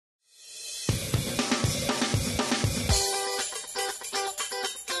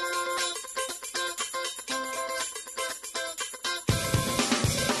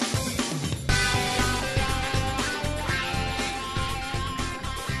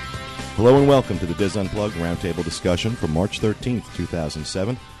Hello and welcome to the Diz Unplugged Roundtable discussion for March 13th,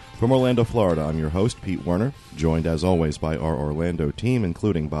 2007. From Orlando, Florida, I'm your host, Pete Werner, joined as always by our Orlando team,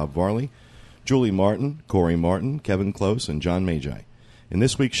 including Bob Varley, Julie Martin, Corey Martin, Kevin Close, and John Magi. In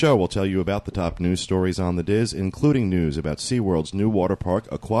this week's show, we'll tell you about the top news stories on the Diz, including news about SeaWorld's new water park,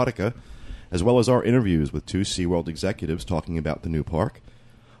 Aquatica, as well as our interviews with two SeaWorld executives talking about the new park.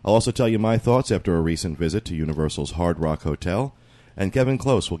 I'll also tell you my thoughts after a recent visit to Universal's Hard Rock Hotel, and Kevin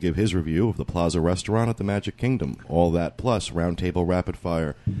Close will give his review of the Plaza Restaurant at the Magic Kingdom. All that plus Roundtable Rapid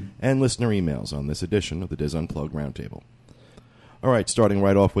Fire and listener emails on this edition of the Diz Unplugged Roundtable. All right, starting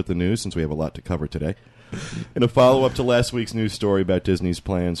right off with the news, since we have a lot to cover today. In a follow-up to last week's news story about Disney's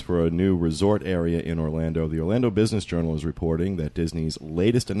plans for a new resort area in Orlando, the Orlando Business Journal is reporting that Disney's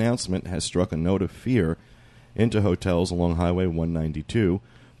latest announcement has struck a note of fear into hotels along Highway 192,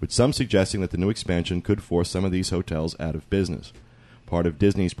 with some suggesting that the new expansion could force some of these hotels out of business. Part of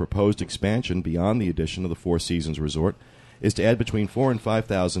Disney's proposed expansion beyond the addition of the Four Seasons Resort is to add between 4,000 and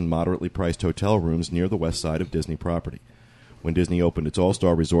 5,000 moderately priced hotel rooms near the west side of Disney property. When Disney opened its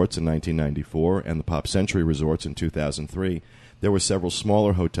All-Star Resorts in 1994 and the Pop Century Resorts in 2003, there were several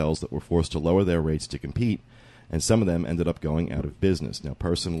smaller hotels that were forced to lower their rates to compete, and some of them ended up going out of business. Now,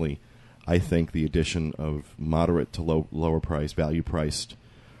 personally, I think the addition of moderate to lower-priced, value-priced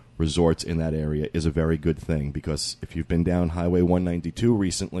resorts in that area is a very good thing, because if you've been down Highway 192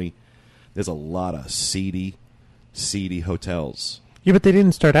 recently, there's a lot of seedy hotels. Yeah, but they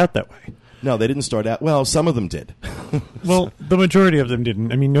didn't start out that way. No, they didn't start out. Well, some of them did. Well, the majority of them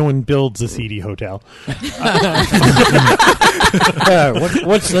didn't. I mean, no one builds a seedy hotel.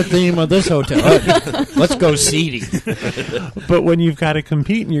 What's the theme of this hotel? Let's go seedy. But when you've got to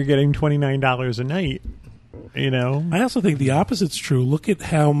compete and you're getting $29 a night, you know. I also think the opposite's true. Look at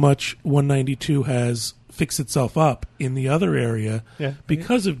how much 192 has fixed itself up in the other area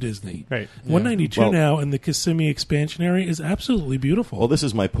because of Disney. Right. 192 now in the Kissimmee expansion area is absolutely beautiful. Well, this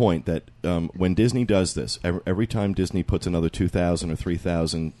is my point, that when Disney does this, every time Disney puts another 2,000 or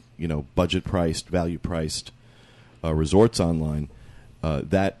 3,000, budget-priced, value-priced resorts online,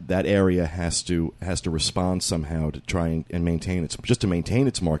 that area has to respond somehow to try and maintain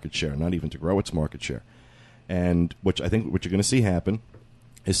its market share, not even to grow its market share. And what you're going to see happen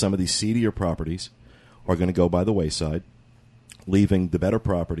is some of these seedier properties are going to go by the wayside, leaving the better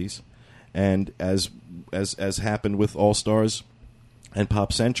properties. And as happened with All Stars and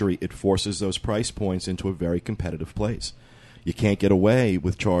Pop Century, it forces those price points into a very competitive place. You can't get away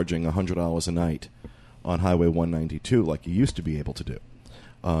with charging $100 a night on Highway 192 like you used to be able to do,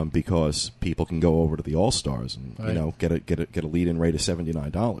 because people can go over to the All Stars and get a lead-in rate of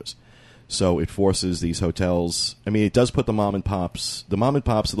 $79. So it forces these hotels. I mean, it does put the mom and pops. The mom and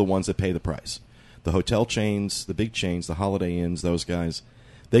pops are the ones that pay the price. The hotel chains, the big chains, the Holiday Inns, those guys,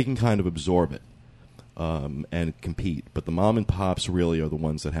 they can kind of absorb it and compete. But the mom and pops really are the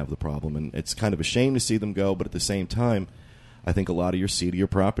ones that have the problem. And it's kind of a shame to see them go, but at the same time, I think a lot of your seedier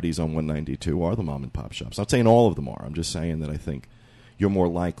properties on 192 are the mom and pop shops. I'm not saying all of them are. I'm just saying that I think you're more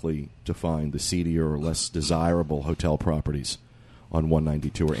likely to find the seedier or less desirable hotel properties on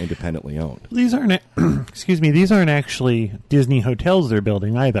 192 are independently owned. These aren't, these aren't actually Disney hotels they're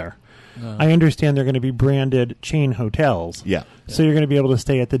building either. No. I understand they're going to be branded chain hotels. Yeah. So you're going to be able to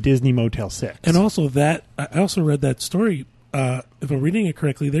stay at the Disney Motel 6. And also I also read that story, if I'm reading it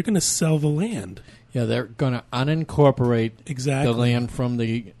correctly, they're going to sell the land. Yeah, they're going to unincorporate the land from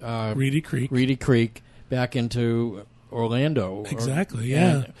the Reedy Creek back into Orlando. Exactly,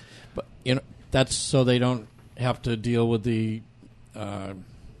 But that's so they don't have to deal with the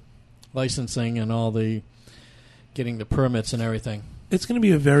licensing and all the getting the permits and everything. It's going to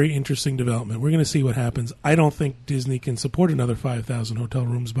be a very interesting development. We're going to see what happens. I don't think Disney can support another 5,000 hotel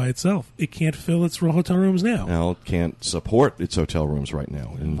rooms by itself. It can't fill its hotel rooms now. Now, it can't support its hotel rooms right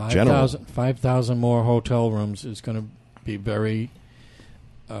now in general. 5,000 more hotel rooms is going to be very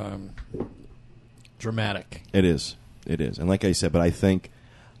dramatic. It is. And like I said, but I think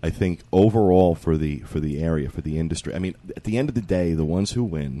overall for the area, for the industry, I mean, at the end of the day, the ones who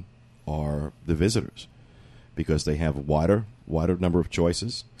win are the visitors, because they have wider number of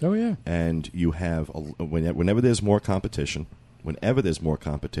choices. Oh, yeah. And you have, whenever there's more competition,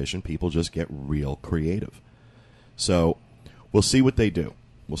 people just get real creative. So we'll see what they do.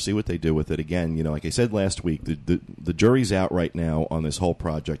 We'll see what they do with it. Again, like I said last week, the jury's out right now on this whole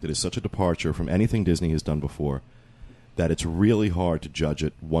project. It is such a departure from anything Disney has done before that it's really hard to judge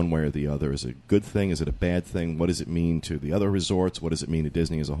it one way or the other. Is it a good thing? Is it a bad thing? What does it mean to the other resorts? What does it mean to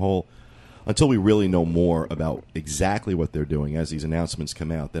Disney as a whole? Until we really know more about exactly what they're doing as these announcements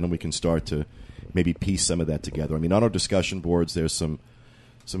come out, then we can start to maybe piece some of that together. I mean, on our discussion boards, there's some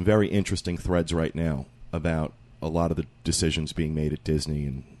some very interesting threads right now about a lot of the decisions being made at Disney,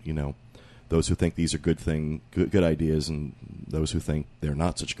 and those who think these are good ideas, and those who think they're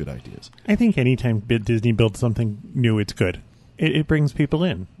not such good ideas. I think anytime Disney builds something new, it's good. It brings people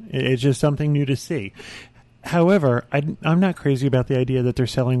in. It's just something new to see. However, I'm not crazy about the idea that they're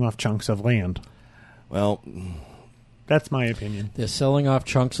selling off chunks of land. Well, that's my opinion. They're selling off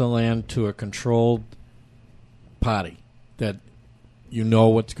chunks of land to a controlled party that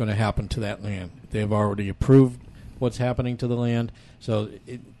what's going to happen to that land. They've already approved what's happening to the land, so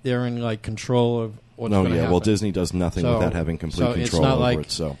they're in control of what's going to happen. Well, Disney does nothing without having complete control over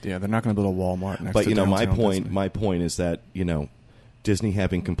it. So yeah, they're not going to build a Walmart next to downtown my point is that Disney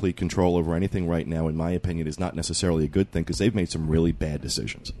having complete control over anything right now, in my opinion, is not necessarily a good thing, because they've made some really bad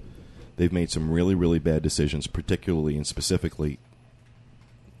decisions. They've made some really, really bad decisions, particularly and specifically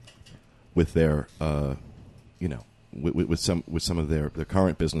with their, with some of their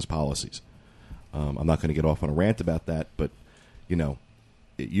current business policies. I'm not going to get off on a rant about that, but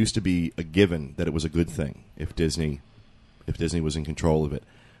it used to be a given that it was a good thing if Disney was in control of it.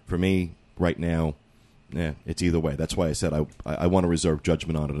 For me, right now, it's either way. That's why I said I want to reserve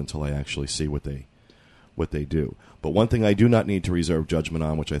judgment on it until I actually see what they do. But one thing I do not need to reserve judgment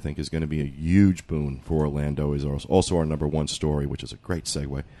on, which I think is going to be a huge boon for Orlando, is also our number one story, which is a great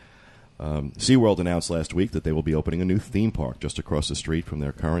segue. SeaWorld announced last week that they will be opening a new theme park just across the street from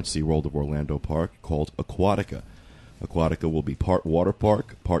their current SeaWorld of Orlando park called Aquatica. Aquatica will be part water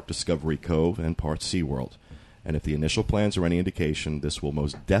park, part Discovery Cove, and part SeaWorld. And if the initial plans are any indication, this will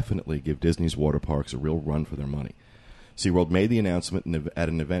most definitely give Disney's water parks a real run for their money. SeaWorld made the announcement at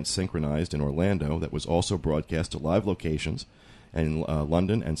an event synchronized in Orlando that was also broadcast to live locations in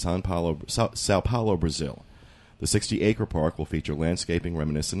London and Sao Paulo, Brazil. The 60-acre park will feature landscaping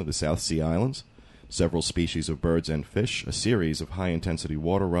reminiscent of the South Sea Islands, several species of birds and fish, a series of high-intensity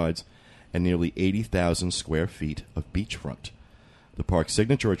water rides, and nearly 80,000 square feet of beachfront. The park's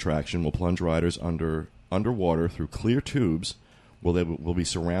signature attraction will plunge riders underwater through clear tubes where they will be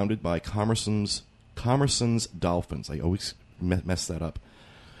surrounded by Commerson's dolphins. I always mess that up,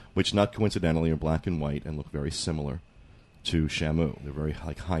 which not coincidentally are black and white and look very similar to Shamu. They're very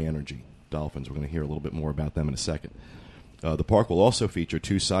high-energy dolphins. We're going to hear a little bit more about them in a second. The park will also feature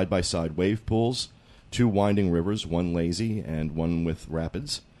 2 side-by-side wave pools, 2 winding rivers, one lazy and one with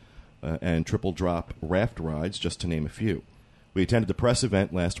rapids, and triple drop raft rides, just to name a few. We attended the press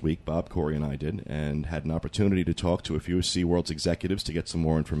event last week, Bob Corey and I did, and had an opportunity to talk to a few of SeaWorld's executives to get some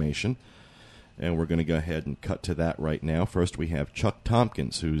more information. And we're going to go ahead and cut to that right now. First, we have Chuck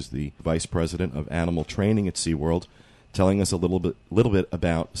Tompkins, who's the Vice President of Animal Training at SeaWorld, telling us a little bit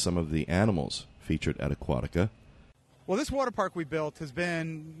about some of the animals featured at Aquatica. Well, this water park we built has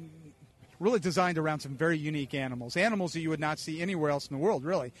been really designed around some very unique animals that you would not see anywhere else in the world,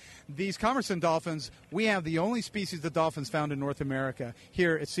 really. These Commerson dolphins, we have the only species of dolphins found in North America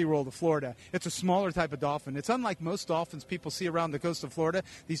here at SeaWorld of Florida. It's a smaller type of dolphin. It's unlike most dolphins people see around the coast of Florida.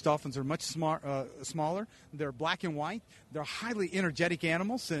 These dolphins are much smaller. They're black and white. They're highly energetic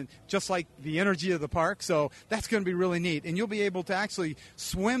animals, and just like the energy of the park, so that's going to be really neat. And you'll be able to actually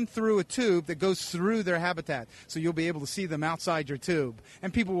swim through a tube that goes through their habitat, so you'll be able to see them outside your tube,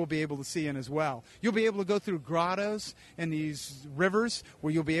 and people will be able to see in as well. You'll be able to go through grottos and these rivers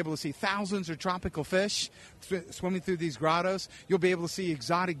where you'll be able to see thousands of tropical fish swimming through these grottos. You'll be able to see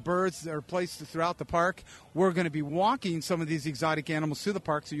exotic birds that are placed throughout the park. We're going to be walking some of these exotic animals through the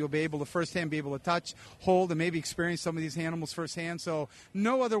park, so you'll be able to firsthand be able to touch, hold, and maybe experience some of these animals firsthand. So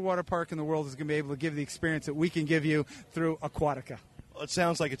no other water park in the world is going to be able to give the experience that we can give you through Aquatica. Well, it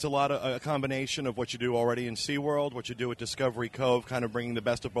sounds like it's a combination of what you do already in SeaWorld, what you do at Discovery Cove, kind of bringing the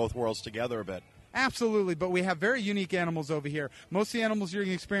best of both worlds together a bit. Absolutely, but we have very unique animals over here. Most of the animals you're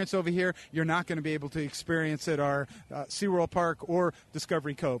going to experience over here, you're not going to be able to experience at our SeaWorld Park or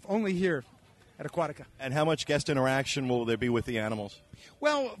Discovery Cove. Only here at Aquatica. And how much guest interaction will there be with the animals?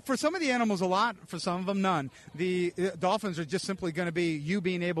 Well, for some of the animals, a lot. For some of them, none. The dolphins are just simply going to be you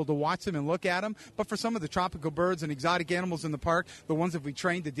being able to watch them and look at them. But for some of the tropical birds and exotic animals in the park, the ones that we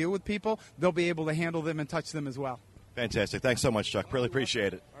trained to deal with people, they'll be able to handle them and touch them as well. Fantastic. Thanks so much, Chuck. Really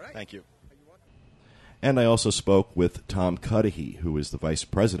appreciate it. All right. Thank you. And I also spoke with Tom Cudahy, who is the Vice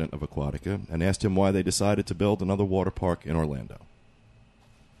President of Aquatica, and asked him why they decided to build another water park in Orlando.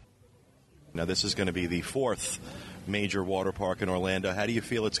 Now, this is going to be the 4th major water park in Orlando. How do you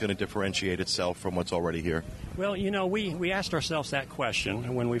feel it's going to differentiate itself from what's already here? Well, we asked ourselves that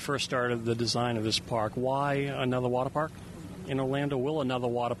question when we first started the design of this park. Why another water park? in Orlando, will another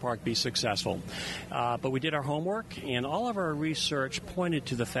water park be successful? But we did our homework, and all of our research pointed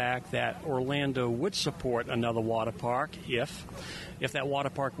to the fact that Orlando would support another water park if that water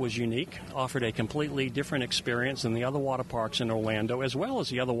park was unique, offered a completely different experience than the other water parks in Orlando, as well as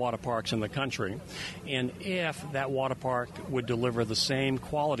the other water parks in the country, and if that water park would deliver the same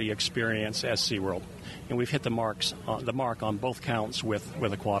quality experience as SeaWorld. And we've hit the mark on both counts with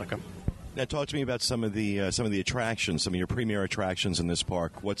Aquatica. Now, talk to me about some of the attractions, some of your premier attractions in this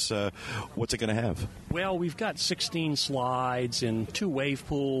park. What's it going to have? Well, we've got 16 slides and 2 wave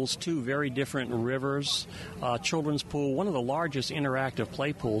pools, 2 very different rivers, children's pool, one of the largest interactive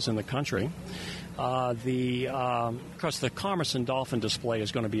play pools in the country. Of course, the Commerce and Dolphin display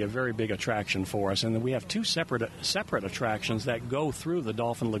is going to be a very big attraction for us, and then we have 2 separate attractions that go through the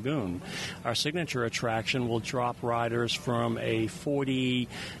Dolphin Lagoon. Our signature attraction will drop riders from a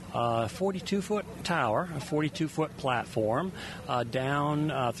 42-foot tower, a 42-foot platform,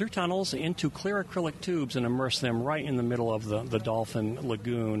 down through tunnels into clear acrylic tubes and immerse them right in the middle of the Dolphin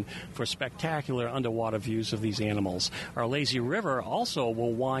Lagoon for spectacular underwater views of these animals. Our Lazy River also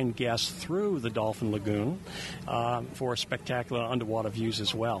will wind guests through the Dolphin Lagoon for spectacular underwater views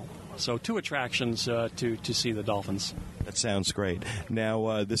as well. So 2 attractions to see the dolphins. That sounds great.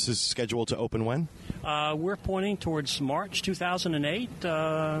 Now, this is scheduled to open when? We're pointing towards March 2008,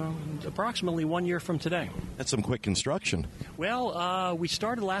 approximately 1 year from today. That's some quick construction. Well, we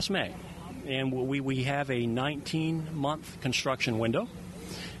started last May, and we have a 19-month construction window.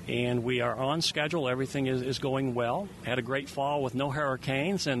 And we are on schedule. Everything is going well. Had a great fall with no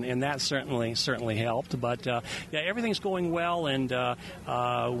hurricanes, and that certainly helped. But everything's going well, and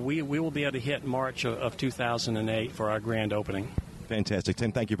we will be able to hit March of 2008 for our grand opening. Fantastic,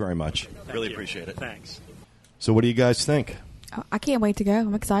 Tim. Thank you very much. Thank you. Appreciate it. Thanks. So, what do you guys think? I can't wait to go.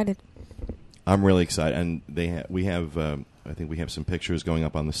 I'm excited. I'm really excited, and we have. I think we have some pictures going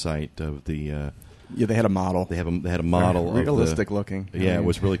up on the site of the. Yeah, they had a model. They had a model. Realistic looking. Yeah, it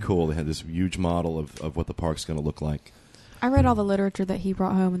was really cool. They had this huge model of what the park's going to look like. I read all the literature that he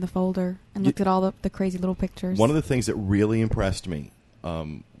brought home in the folder and looked at all the crazy little pictures. One of the things that really impressed me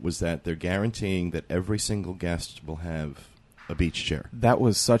was that they're guaranteeing that every single guest will have a beach chair. That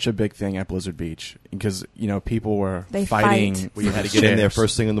was such a big thing at Blizzard Beach because people were fighting. Fight. Well, you had to get in there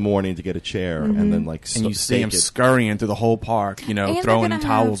first thing in the morning to get a chair, and then and you see them scurrying through the whole park, throwing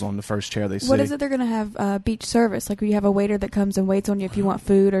towels on the first chair they see. What is it? They're going to have beach service, like you have a waiter that comes and waits on you if you want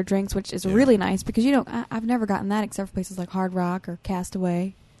food or drinks, which is really nice because I've never gotten that except for places like Hard Rock or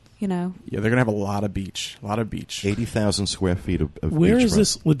Castaway. Yeah, they're going to have a lot of beach. 80,000 square feet of Where beach is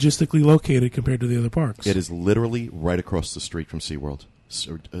this logistically located compared to the other parks? It is literally right across the street from SeaWorld.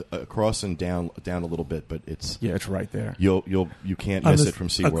 Across and down a little bit, but it's it's right there. You can't miss it from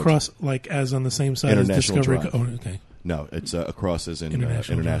SeaWorld. Across, like as on the same side as Discovery. Okay. No, it's across as in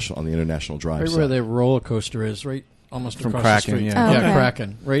international on the International Drive. Right side. where the roller coaster is, right almost from across Kraken, the street. yeah.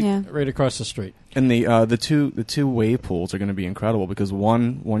 Kraken, right across the street. And the two wave pools are going to be incredible because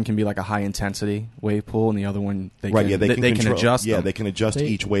one can be like a high intensity wave pool, and the other one they can adjust. Yeah, them. they can adjust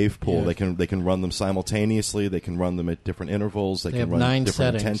each wave pool. Yeah. They can run them simultaneously. They can run them at different intervals. They can run 9 different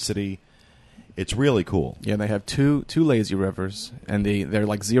settings. intensity. It's really cool. Yeah, they have two lazy rivers, and they're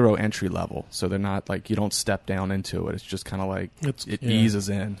like 0 entry level, so they're not like you don't step down into it. It's just kind of like it eases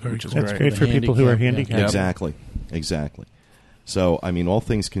in, which is That's great. great for people who are handicapped. Exactly. So, I mean, all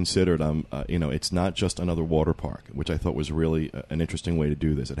things considered, it's not just another water park, which I thought was really an interesting way to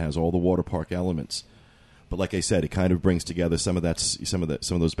do this. It has all the water park elements, but like I said, it kind of brings together some of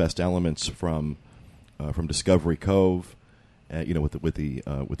those best elements from Discovery Cove, with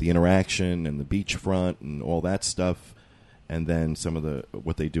the interaction and the beachfront and all that stuff, and then some of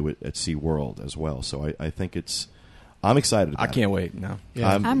what they do at SeaWorld as well. So I think I'm excited about it. I can't wait. No.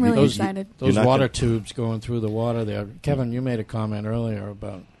 Yeah. I'm really excited. Those water tubes going through the water there. Kevin, you made a comment earlier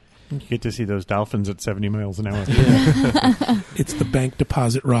about... You get to see those dolphins at 70 miles an hour. It's the bank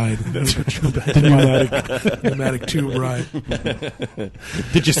deposit ride. That's what pneumatic tube ride.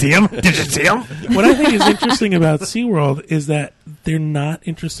 Did you see him? What I think is interesting about SeaWorld is that they're not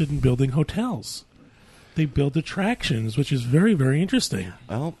interested in building hotels. They build attractions, which is very, very interesting.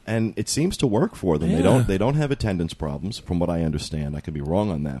 Well, and it seems to work for them. Yeah. They don't have attendance problems, from what I understand. I could be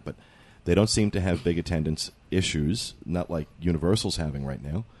wrong on that, but they don't seem to have big attendance issues, not like Universal's having right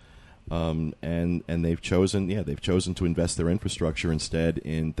now. And they've chosen to invest their infrastructure instead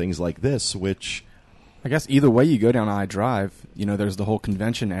in things like this, which I guess either way you go down iDrive, there's the whole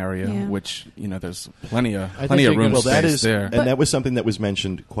convention area, which there's plenty of room space there. And that was something that was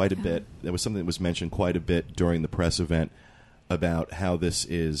mentioned quite a bit. That was something that was mentioned quite a bit during the press event about how this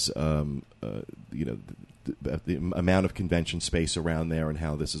is, the amount of convention space around there, and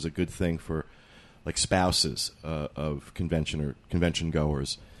how this is a good thing for like spouses of convention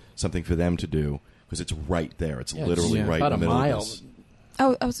goers, something for them to do because it's right there. It's literally right in the middle of this.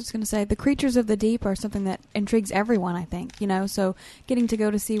 Oh, I was just going to say, the creatures of the deep are something that intrigues everyone, I think, so getting to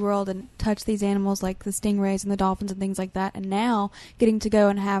go to SeaWorld and touch these animals like the stingrays and the dolphins and things like that, and now getting to go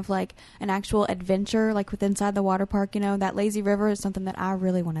and have, like, an actual adventure, like, with inside the water park, that lazy river is something that I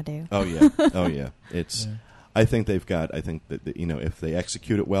really want to do. Oh, yeah. It's... Yeah. I think that, if they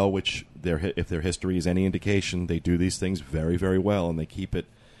execute it well, which if their history is any indication, they do these things very, very well, and they keep it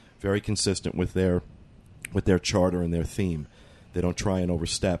very consistent with their charter and their theme. They don't try and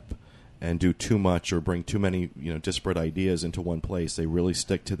overstep and do too much or bring too many, disparate ideas into one place. They really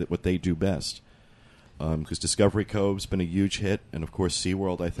stick to what they do best. Because Discovery Cove's been a huge hit, and of course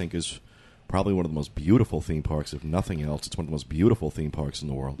SeaWorld, I think, is probably one of the most beautiful theme parks. If nothing else, it's one of the most beautiful theme parks in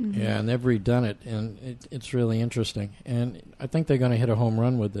the world. Mm-hmm. Yeah, and they've redone it, and it's really interesting. And I think they're going to hit a home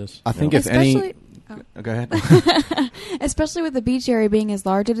run with this. I think Go ahead. Especially with the beach area being as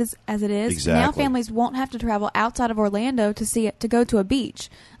large as it is, exactly. Now families won't have to travel outside of Orlando to go to a beach,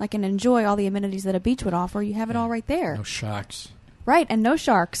 and enjoy all the amenities that a beach would offer. You have it all right there. No sharks. Right, and no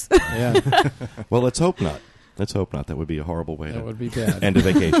sharks. Yeah. Well, let's hope not. That would be a horrible way that would be bad. End a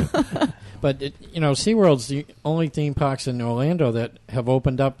vacation. But, SeaWorld's the only theme parks in Orlando that have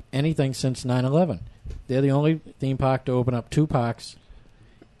opened up anything since 9/11. They're the only theme park to open up 2 parks.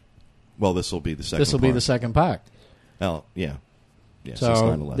 Well, this will be the second This will be the second park. Oh, yeah. So since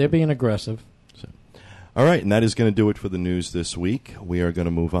 9/11. They're being aggressive. So. All right, and that is going to do it for the news this week. We are going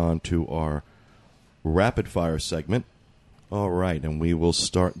to move on to our rapid-fire segment. All right, and we will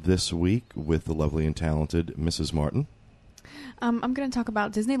start this week with the lovely and talented Mrs. Martin. I'm going to talk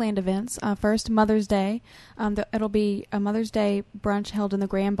about Disneyland events. First, Mother's Day. It'll be a Mother's Day brunch held in the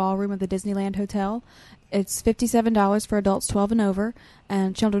Grand Ballroom of the Disneyland Hotel. It's $57 for adults 12 and over,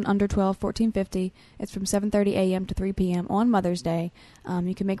 and children under 12, $14.50. It's from 7:30 a.m. to 3 p.m. on Mother's Day.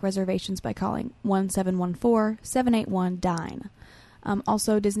 You can make reservations by calling 1-714-781-DINE.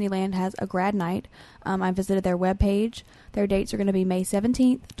 Also, Disneyland has a grad night. I visited their webpage. Their dates are going to be May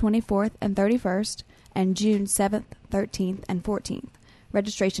 17th, 24th, and 31st, and June 7th, 13th, and 14th.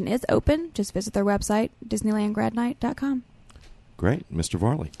 Registration is open. Just visit their website, DisneylandGradNight.com. Great. Mr.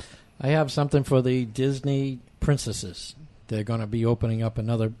 Varley. I have something for the Disney princesses. They're going to be opening up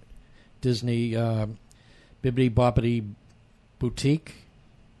another Disney Bibbidi Bobbidi boutique,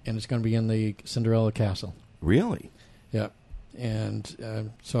 and it's going to be in the Cinderella Castle. Really? Yeah.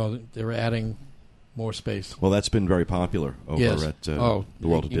 And so they're adding more space. Well, that's been very popular over at the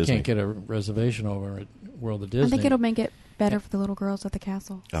World of Disney. You can't get a reservation over at World of Disney. I think it'll make it better for the little girls at the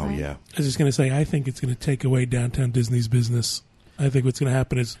castle. Oh, right? yeah. I was just going to say, I think it's going to take away downtown Disney's business. I think what's going to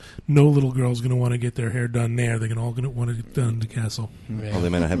happen is no little girl's going to want to get their hair done there. They're all going to want to get done at the castle. Yeah. Well, they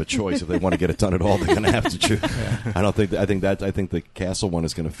may not have a choice. If they want to get it done at all, they're going to have to choose. Yeah. I think the castle one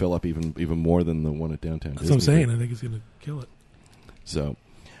is going to fill up even more than the one at downtown Disney. That's what I'm saying. I think it's going to kill it. So,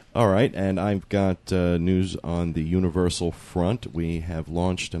 all right, and I've got news on the Universal front. We have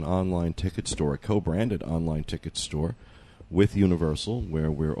launched an online ticket store, a co-branded online ticket store with Universal, where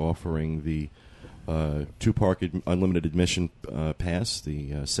we're offering the 2-park unlimited admission pass,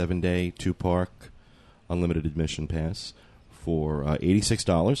 the 7-day 2-park unlimited admission pass for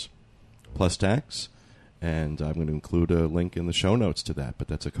 $86 plus tax. And I'm going to include a link in the show notes to that, but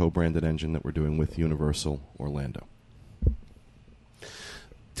that's a co-branded engine that we're doing with Universal Orlando.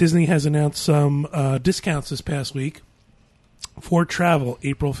 Disney has announced some discounts this past week for travel,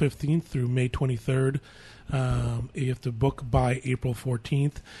 April 15th through May 23rd. You have to book by April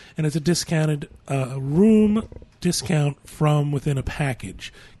 14th, and it's a discounted room discount from within a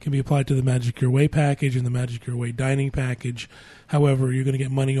package. It can be applied to the Magic Your Way package and the Magic Your Way dining package. However, you're going to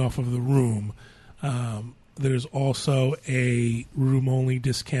get money off of the room. There's also a room-only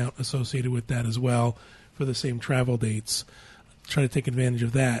discount associated with that as well for the same travel dates. Try to take advantage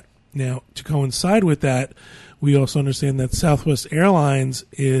of that. Now, to coincide with that, we also understand that Southwest Airlines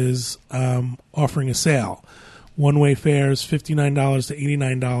is offering a sale. One-way fares, $59 to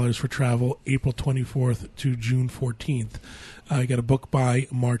 $89 for travel, April 24th to June 14th. You got to book by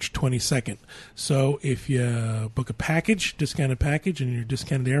March 22nd. So if you book a package, discounted package, and your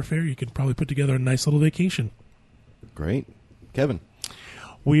discounted airfare, you can probably put together a nice little vacation. Great. Kevin.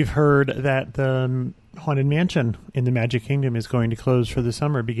 We've heard that the Haunted Mansion in the Magic Kingdom is going to close for the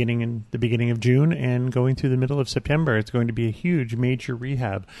summer, beginning in the beginning of June and going through the middle of September. It's going to be a huge, major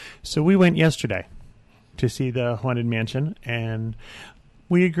rehab. So we went yesterday to see the Haunted Mansion, and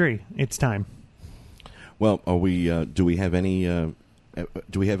we agree. It's time. Well, are we? Do we have any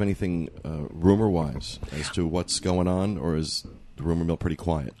do we have anything rumor-wise as to what's going on, or is the rumor mill pretty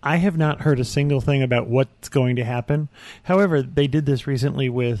quiet? I have not heard a single thing about what's going to happen. However, they did this recently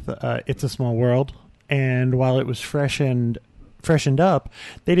with It's a Small World, and while it was freshened up,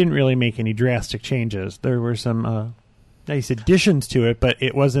 they didn't really make any drastic changes. There were some nice additions to it, but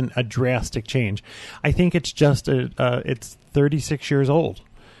it wasn't a drastic change. I think it's just it's 36 years old.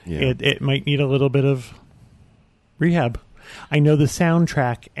 Yeah. It might need a little bit of rehab. I know the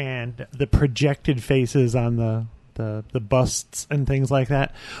soundtrack and the projected faces on the busts and things like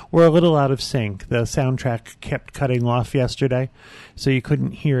that were a little out of sync. The soundtrack kept cutting off yesterday, so you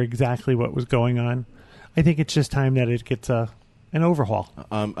couldn't hear exactly what was going on. I think it's just time that it gets an overhaul.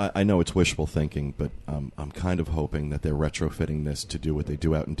 I know it's wishful thinking, but I'm kind of hoping that they're retrofitting this to do what they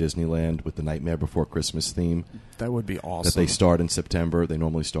do out in Disneyland with the Nightmare Before Christmas theme. That would be awesome. That they start in September. They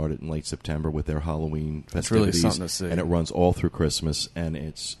normally start it in late September with their Halloween festivities. That's really something to see. And it runs all through Christmas, and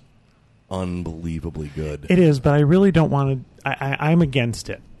it's unbelievably good. It is, but I really don't want to... I'm against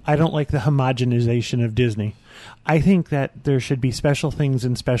it. I don't like the homogenization of Disney. I think that there should be special things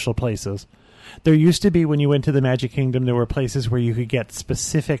in special places. There used to be, when you went to the Magic Kingdom, there were places where you could get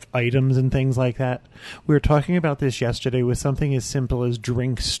specific items and things like that. We were talking about this yesterday with something as simple as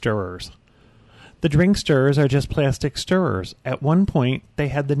drink stirrers. The drink stirrers are just plastic stirrers. At one point, they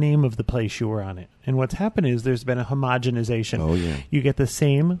had the name of the place you were on it. And what's happened is there's been a homogenization. Oh, yeah. You get the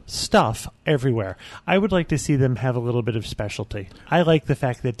same stuff everywhere. I would like to see them have a little bit of specialty. I like the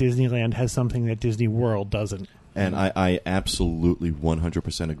fact that Disneyland has something that Disney World doesn't. And I absolutely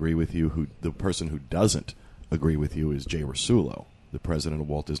 100% agree with you. The person who doesn't agree with you is Jay Rasulo, the president of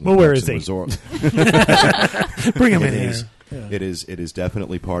Walt Disney Well, where Parks is and he? Resorts. Bring him in here. It is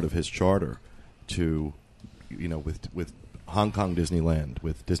definitely part of his charter to, with Hong Kong Disneyland,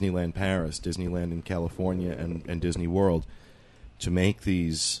 with Disneyland Paris, Disneyland in California, and Disney World, to make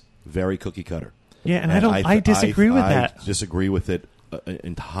these very cookie cutter. Yeah, and I disagree with that. I disagree with it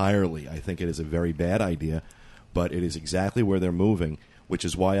entirely. I think it is a very bad idea. But it is exactly where they're moving, which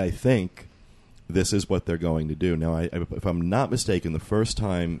is why I think this is what they're going to do. Now, if I'm not mistaken, the first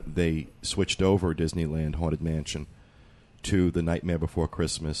time they switched over Disneyland Haunted Mansion to the Nightmare Before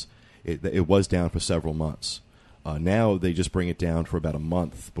Christmas, it was down for several months. Now they just bring it down for about a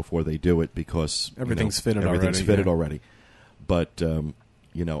month before they do it because everything's fitted already. But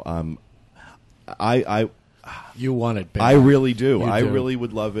you want it bad. I really do. You I do. really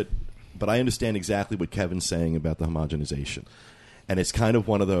would love it. But I understand exactly what Kevin's saying about the homogenization. And it's kind of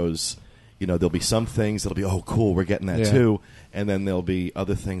one of those, there'll be some things that'll be, oh, cool, we're getting that too. And then there'll be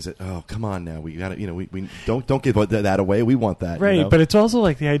other things that, oh, come on now, we got to, we don't give that away. We want that. Right, but it's also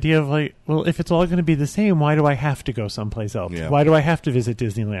like the idea of well, if it's all going to be the same, why do I have to go someplace else? Yeah. Why do I have to visit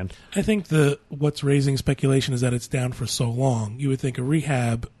Disneyland? I think what's raising speculation is that it's down for so long. You would think a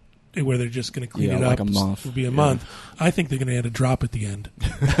rehab where they're just going to clean it like up a month. would be a month. I think they're going to add a drop at the end.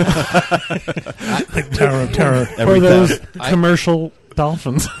 Like Tower of Terror. Or those commercial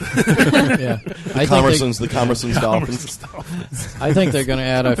dolphins. Yeah, The Commerson's dolphins. I think they're going to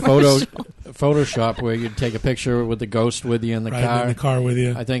add a Photoshop where you'd take a picture with the ghost with you in the car. In the car with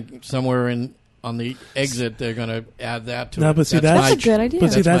you. I think somewhere on the exit they're going to add that to No, it. but see, that's a good idea.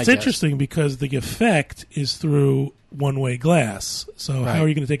 But see, my that's guess. interesting because the effect is through one-way glass. So Right. how are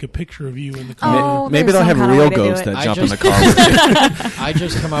you going to take a picture of you in the car? Oh, Maybe there's they'll some have kind of real way to do ghosts it. that I jump in the just- car with I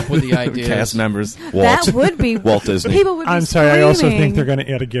just come up with the you. ideas. Cast members. That would be Walt Disney. People would be I'm sorry, I also think screaming. they're going to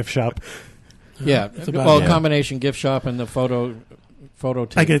add a gift shop. Yeah, about well, it. combination gift shop and the photo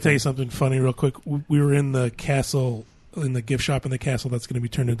tape. I got to tell you something funny real quick. We were in the castle, in the gift shop in the castle that's going to be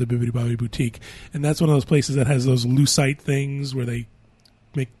turned into Bibbidi Bobbidi Boutique. And that's one of those places that has those lucite things where they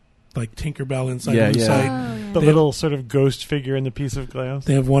make like Tinkerbell inside Yeah, the yeah. lucite. Oh, yeah. The They- little sort of ghost figure in the piece of glass.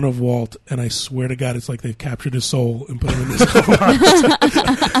 They have one of Walt, and I swear to God, it's like they've captured his soul and put him in this box.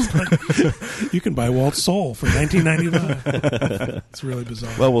 You can buy Walt's soul for $19.95. It's really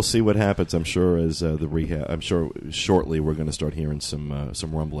bizarre. Well, we'll see what happens. I'm sure as the rehab. I'm sure shortly we're going to start hearing some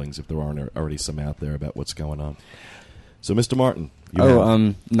rumblings, if there aren't already some out there, about what's going on. So, Mr. Martin, you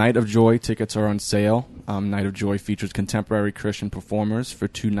have Night of Joy tickets are on sale. Night of Joy features contemporary Christian performers for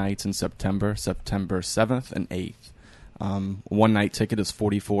 2 nights in September 7th and 8th. One night ticket is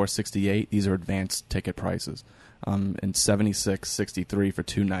 $44.68. These are advanced ticket prices, and $76.63 for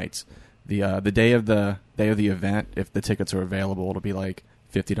 2 nights. The day of the event, if the tickets are available, it'll be like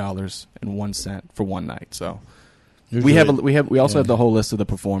 $50.01 for 1 night. So we also have the whole list of the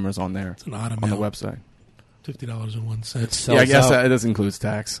performers on there It's an odd on the amount. website. $50.01. Yeah, I guess out. that does include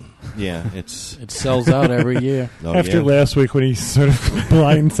tax. Yeah, It sells out every year. Oh, After yeah. last week when he sort of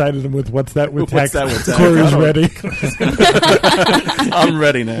blindsided him with what's that with tax? What's that with tax? Corey's ready. I'm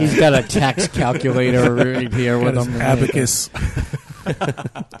ready now. He's got a tax calculator right here with Got him. his abacus.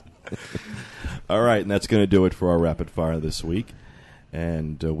 All right, and that's going to do it for our rapid fire this week.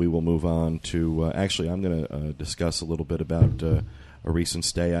 And we will move on to. Actually, I'm going to discuss a little bit about a recent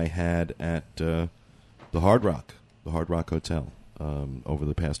stay I had at the Hard Rock Hotel over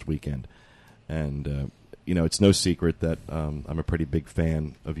the past weekend. And it's no secret that I'm a pretty big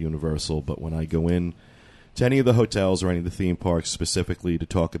fan of Universal. But when I go in to any of the hotels or any of the theme parks specifically to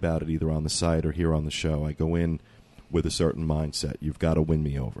talk about it, either on the site or here on the show, I go in with a certain mindset. You've got to win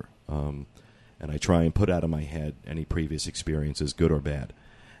me over. And I try and put out of my head any previous experiences, good or bad.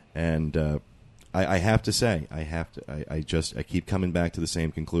 And I have to say, I keep coming back to the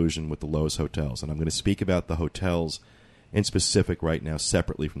same conclusion with the Lowe's hotels. And I'm going to speak about the hotels in specific right now,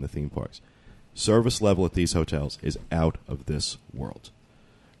 separately from the theme parks. Service level at these hotels is out of this world.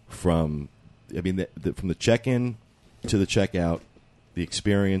 From the check-in to the check-out, the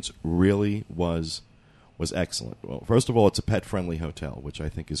experience really was excellent. Well, first of all, it's a pet-friendly hotel, which I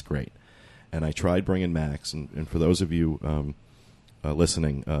think is great. And I tried bringing Max, and for those of you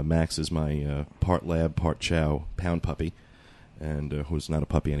listening, Max is my part lab, part chow pound puppy, and who's not a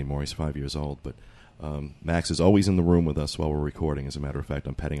puppy anymore. He's 5 years old. But Max is always in the room with us while we're recording. As a matter of fact,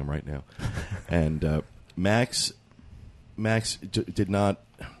 I'm petting him right now. And Max did not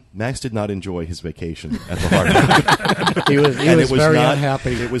enjoy his vacation at the Hard Rock. He was very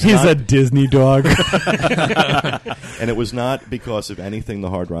unhappy. He's a Disney dog. And it was not because of anything the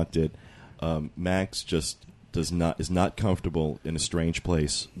Hard Rock did. Max just is not comfortable in a strange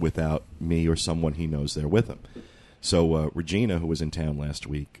place without me or someone he knows there with him. So Regina, who was in town last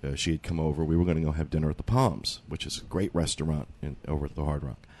week, she had come over. We were going to go have dinner at the Palms, which is a great restaurant over at the Hard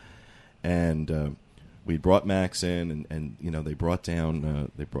Rock. And we brought Max in, and they brought down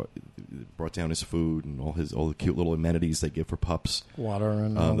his food and all the cute little amenities they give for pups. Water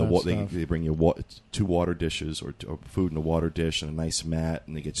and all that stuff. They bring you 2 water dishes or food in a water dish and a nice mat,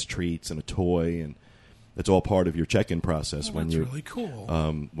 and they get treats and a toy, and that's all part of your check-in process when you really cool.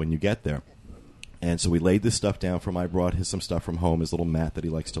 When you get there. And so we laid this stuff down for him. I brought some stuff from home, his little mat that he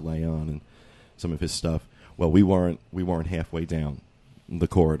likes to lay on, and some of his stuff. Well, we weren't halfway down the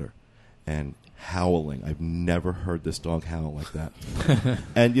corridor, and howling. I've never heard this dog howl like that.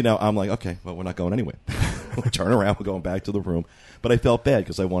 And, I'm like, okay, well, we're not going anyway. We turn around, we're going back to the room. But I felt bad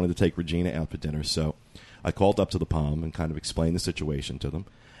because I wanted to take Regina out for dinner. So I called up to the Palm and kind of explained the situation to them.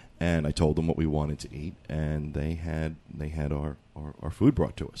 And I told them what we wanted to eat. And they had our food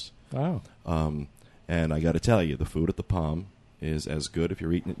brought to us. Wow. And I got to tell you, the food at the Palm is as good if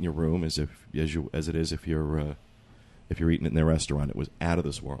you're eating it in your room as it is if you're eating it in their restaurant. It was out of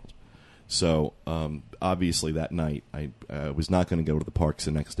this world. So, obviously, that night, I was not going to go to the parks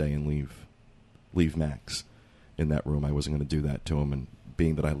the next day and leave Max in that room. I wasn't going to do that to him. And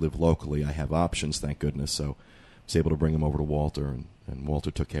being that I live locally, I have options, thank goodness. So I was able to bring him over to Walter, and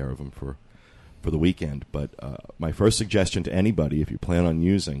Walter took care of him for the weekend. But my first suggestion to anybody, if you plan on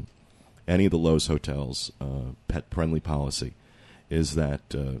using any of the Lowe's hotels' pet-friendly policy, is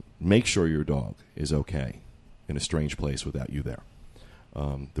that make sure your dog is okay in a strange place without you there.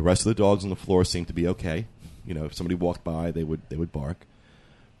 The rest of the dogs on the floor seem to be okay. If somebody walked by, they would bark.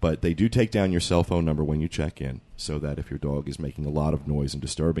 But they do take down your cell phone number when you check in, so that if your dog is making a lot of noise and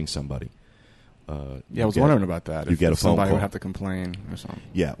disturbing somebody, I was wondering about that. You get a phone somebody call. would have to complain or something.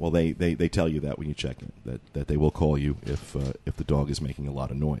 Yeah, well, they tell you that when you check in, that they will call you if the dog is making a lot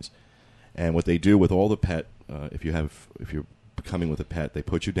of noise. And what they do with all the pet, if you're coming with a pet, they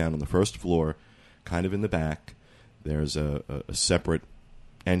put you down on the first floor, kind of in the back. There's a separate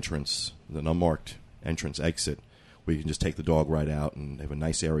entrance, an unmarked entrance exit, where you can just take the dog right out, and they have a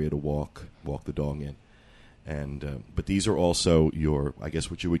nice area to walk the dog in. And but these are also I guess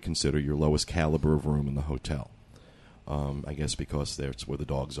what you would consider your lowest caliber of room in the hotel. I guess because that's where the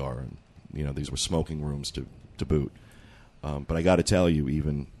dogs are, and these were smoking rooms to boot. But I got to tell you,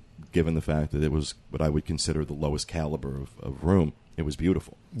 even given the fact that it was what I would consider the lowest caliber of room, it was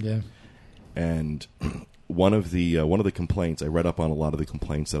beautiful. Yeah. And one of the complaints, I read up on a lot of the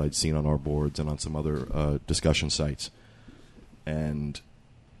complaints that I'd seen on our boards and on some other discussion sites, and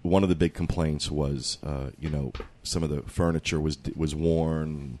one of the big complaints was, some of the furniture was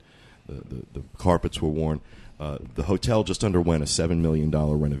worn, the carpets were worn. The hotel just underwent a $7 million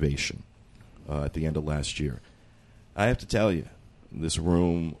renovation at the end of last year. I have to tell you, this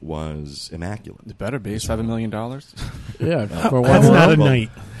room was immaculate. It better be $7 million. Yeah, for That's one not a room. night.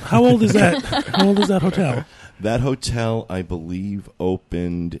 How old is that? How old is that hotel? That hotel, I believe,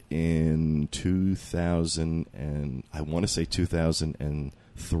 opened in 2000 and I want to say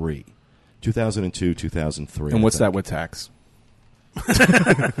 2003. 2002, 2003. And what's that with tax?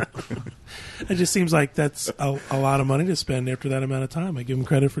 It just seems like that's a lot of money to spend after that amount of time. I give them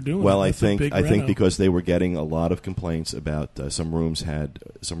credit for doing it. Well, I That's a think big think reno. because they were getting a lot of complaints about some rooms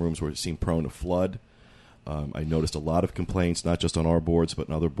seemed prone to flood. I noticed a lot of complaints, not just on our boards, but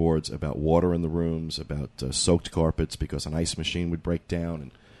on other boards, about water in the rooms, about soaked carpets because an ice machine would break down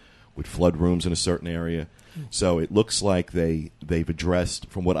and would flood rooms in a certain area. So it looks like they've addressed,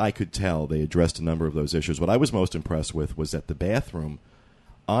 from what I could tell, they addressed a number of those issues. What I was most impressed with was that the bathroom,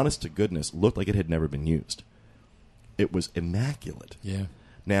 honest to goodness, looked like it had never been used. It was immaculate. Yeah.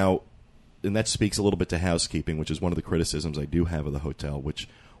 Now, and that speaks a little bit to housekeeping, which is one of the criticisms I do have of the hotel, which,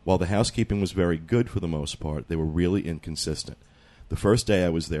 while the housekeeping was very good for the most part, they were really inconsistent. The first day I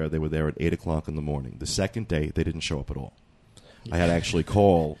was there, they were there at 8 o'clock in the morning. The second day, they didn't show up at all. I had to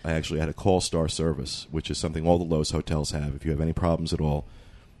call Star Service, which is something all the Lowe's hotels have. If you have any problems at all,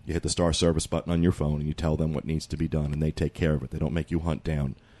 you hit the Star Service button on your phone and you tell them what needs to be done, and they take care of it. They don't make you hunt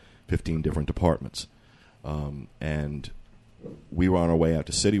down 15 different departments. And we were on our way out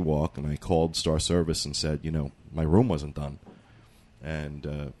to City Walk, and I called Star Service and said, my room wasn't done.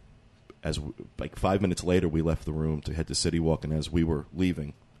 And like 5 minutes later, we left the room to head to City Walk, and as we were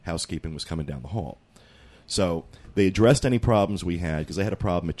leaving, housekeeping was coming down the hall. So they addressed any problems we had, because they had a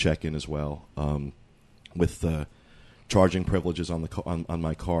problem at check-in as well with charging privileges on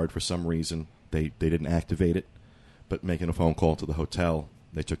my card. For some reason, they didn't activate it, but making a phone call to the hotel,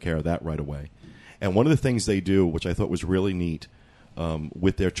 they took care of that right away. And one of the things they do, which I thought was really neat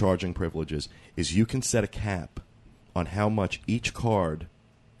with their charging privileges, is you can set a cap on how much each card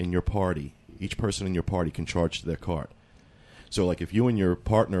in your party, each person in your party can charge to their card. So like if you and your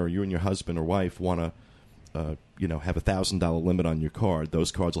partner or you and your husband or wife want to have a $1,000 limit on your card,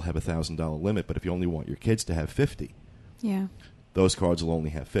 those cards will have a $1,000 limit. But if you only want your kids to have $50, those cards will only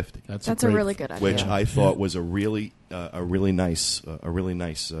have $50. That's a really good idea. Which I thought was a really nice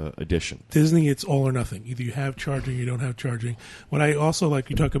addition. Disney, it's all or nothing. Either you have charging, or you don't have charging. What I also like,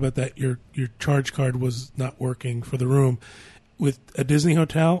 you talk about that your charge card was not working for the room. With a Disney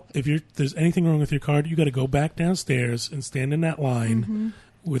hotel, if there's anything wrong with your card, you got to go back downstairs and stand in that line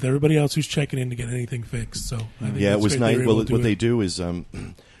with everybody else who's checking in to get anything fixed. So I think it was nice. Well, what they do is one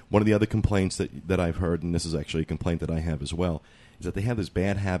of the other complaints that I've heard, and this is actually a complaint that I have as well, is that they have this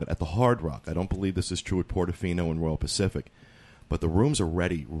bad habit at the Hard Rock. I don't believe this is true at Portofino and Royal Pacific, but the rooms are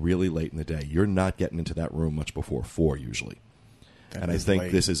ready really late in the day. You're not getting into that room much before 4 usually. And I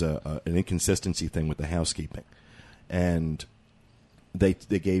think this is an inconsistency thing with the housekeeping. And they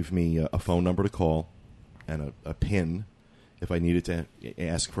gave me a phone number to call and a PIN if I needed to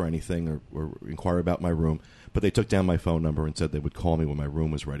ask for anything or inquire about my room. But they took down my phone number and said they would call me when my room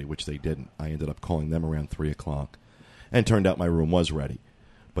was ready, which they didn't. I ended up calling them around 3 o'clock. And turned out my room was ready,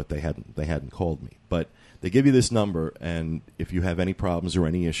 but they hadn't called me. But they give you this number, and if you have any problems or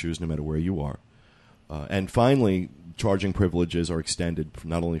any issues, no matter where you are. And finally, charging privileges are extended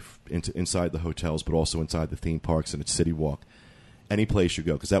not only inside the hotels, but also inside the theme parks and at City Walk. Any place you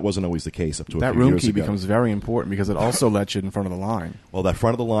go, because that wasn't always the case up to a few years ago. That room key becomes very important because it also lets you in front of the line. Well, that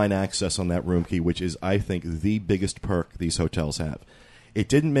front of the line access on that room key, which is, I think, the biggest perk these hotels have. It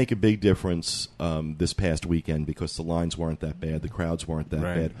didn't make a big difference this past weekend because the lines weren't that bad, the crowds weren't that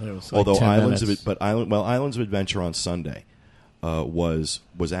bad. It was like Although 10 Islands minutes. Islands of Adventure on Sunday was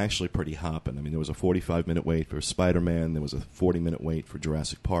actually pretty hopping. I mean, there was a 45-minute wait for Spider-Man, there was a 40-minute wait for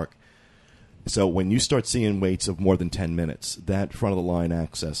Jurassic Park. So when you start seeing waits of more than 10 minutes, that front of the line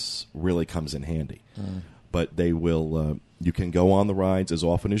access really comes in handy. But they will you can go on the rides as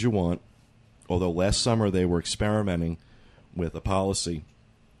often as you want. Although last summer they were experimenting with a policy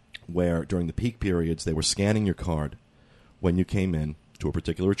where during the peak periods they were scanning your card when you came in to a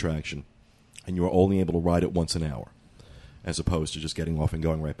particular attraction, and you were only able to ride it once an hour, as opposed to just getting off and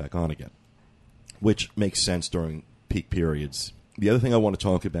going right back on again, which makes sense during peak periods. The other thing I want to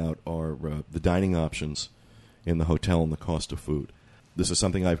talk about are the dining options in the hotel and the cost of food. This is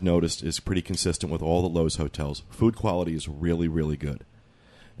something I've noticed is pretty consistent with all the Lowe's hotels. Food quality is really, really good.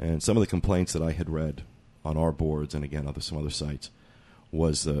 And some of the complaints that I had read on our boards and, again, some other sites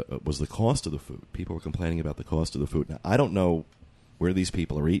was the cost of the food. People were complaining about the cost of the food. Now, I don't know where these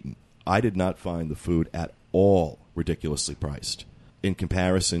people are eating. I did not find the food at all ridiculously priced in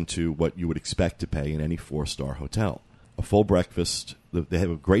comparison to what you would expect to pay in any four-star hotel. A full breakfast. They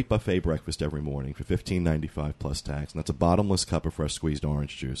have a great buffet breakfast every morning for $15.95 plus tax, and that's a bottomless cup of fresh squeezed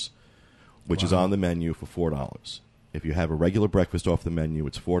orange juice, which is on the menu for $4. If you have a regular breakfast off the menu,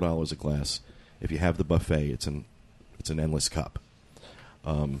 it's $4 a glass. If you have the buffet, it's an endless cup.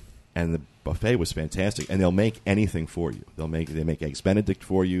 And the buffet was fantastic. And they'll make anything for you. They make eggs Benedict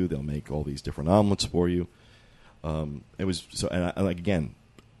for you. They'll make all these different omelets for you. It was so. And again,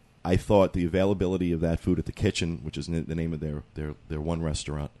 I thought the availability of that food at the kitchen, which is the name of their one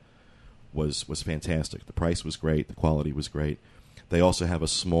restaurant, was fantastic. The price was great. The quality was great. They also have a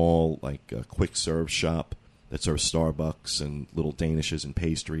small quick serve shop that serves Starbucks and little danishes and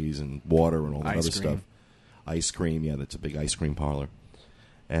pastries and water and all that other stuff. Ice cream, yeah, that's a big ice cream parlor.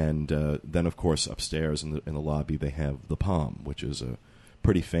 And then, of course, upstairs in the lobby, they have the Palm, which is a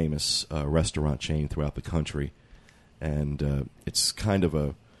pretty famous restaurant chain throughout the country. And it's kind of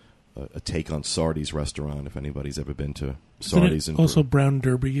a take on Sardi's restaurant, if anybody's ever been to Sardi's. Isn't it also Brown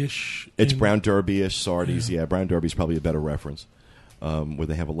Derby-ish? It's Brown Derby-ish, Sardi's. Yeah, Brown Derby's probably a better reference. Where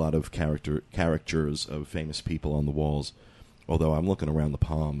they have a lot of characters of famous people on the walls. Although I'm looking around the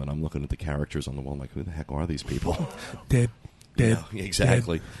Palm and I'm looking at the characters on the wall, I'm like, who the heck are these people? Dead. Yeah,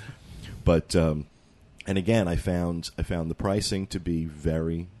 exactly. Dead. But and again, I found the pricing to be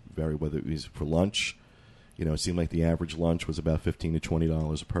very, very, whether it was for lunch, it seemed like the average lunch was about $15 to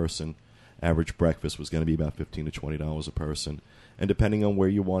 $20 a person. Average breakfast was going to be about $15 to $20 a person, and depending on where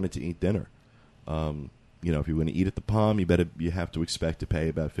you wanted to eat dinner. If you're going to eat at the Palm, you have to expect to pay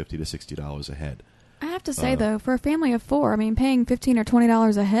about $50 to $60 a head. I have to say, though, for a family of four, paying $15 or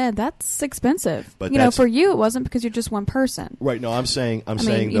 $20 a head, that's expensive. But for you, it wasn't because you're just one person. Right. No, I'm saying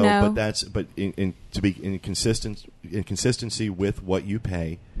though, but in consistency with what you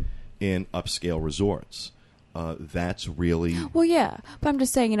pay in upscale resorts. That's really... Well, yeah. But I'm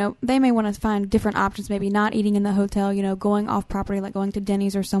just saying, they may want to find different options, maybe not eating in the hotel, going off property, like going to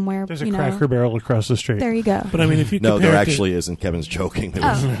Denny's or somewhere. There's a Cracker Barrel across the street. There you go. But if you No, there actually isn't. Kevin's joking.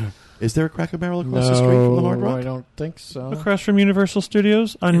 Is there a Cracker Barrel across the street from the Hard Rock? I don't think so. Across from Universal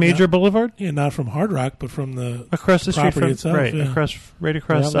Studios on Major Boulevard? Yeah, not from Hard Rock, but from the across the street from itself. Right, yeah. across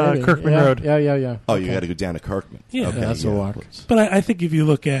Kirkman Road. Yeah. Oh, you got to go down to Kirkman. Yeah, okay, that's a walk. But I think if you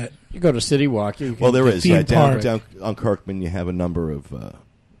look at... You go to City Walk. Well, there is. Yeah, theme down on Kirkman, you have a number of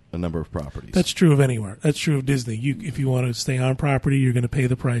properties. That's true of anywhere. That's true of Disney. If you want to stay on property, you're going to pay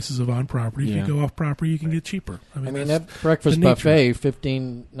the prices of on property. Yeah. If you go off property, you can get cheaper. That breakfast buffet,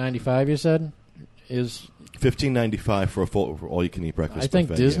 $15.95. You said is $15.95 for all you can eat breakfast. I think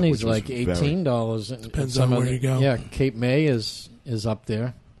buffet, Disney's like $18. Depends on where you go. Yeah, Cape May is up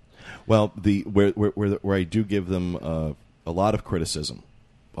there. Well, where I do give them a lot of criticism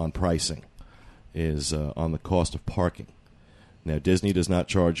on pricing is on the cost of parking. Now, Disney does not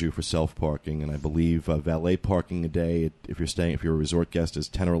charge you for self-parking, and I believe valet parking a day, if you're a resort guest, is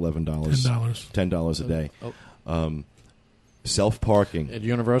 $10 or $11. $10 a day. Self-parking At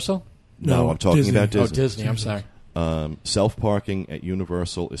Universal? No, I'm talking Disney. about Disney. Oh, Disney. I'm sorry. Self-parking at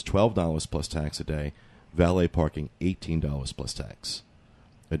Universal is $12 plus tax a day. Valet parking, $18 plus tax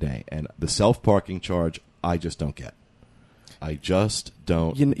a day. And the self-parking charge, I just don't get. I just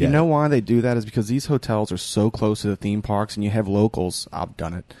don't get You know why they do that is because these hotels are so close to the theme parks, and you have locals. I've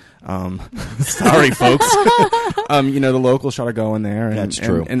done it. Sorry, folks. The locals try to go in there. And, That's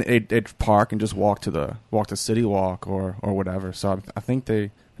true. And they'd park and just walk to City Walk or whatever. So I think they're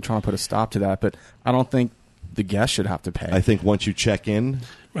trying to put a stop to that. But I don't think the guests should have to pay. I think once you check in,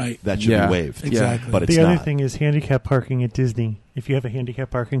 right, that should be waived. Exactly. But it's the other not. thing is handicap parking at Disney. If you have a handicap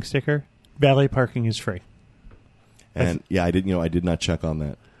parking sticker, valet parking is free. And I did not check on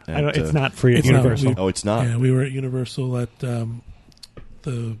that. And, it's not free at it's not. Universal. It's not. Yeah, we were at Universal at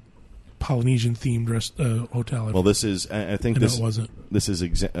the Polynesian themed hotel. Well, this is. I think it this wasn't. This is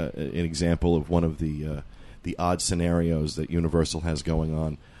an example of one of the odd scenarios that Universal has going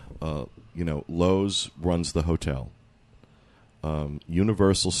on. Lowe's runs the hotel.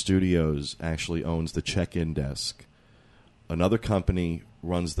 Universal Studios actually owns the check-in desk. Another company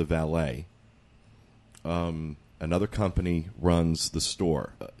runs the valet. Another company runs the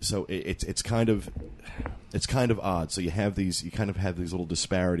store. So it's kind of odd. So you kind of have these little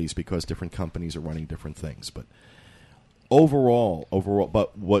disparities because different companies are running different things. But overall,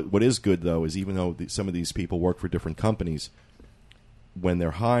 but what is good though is even though some of these people work for different companies, when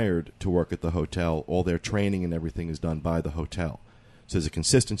they're hired to work at the hotel, all their training and everything is done by the hotel. So there's a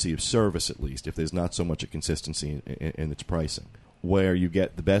consistency of service, at least, if there's not so much a consistency in its pricing. Where you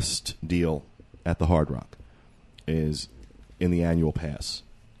get the best deal at the Hard Rock is in the annual pass.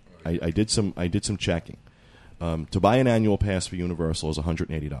 I did some checking. To buy an annual pass for Universal is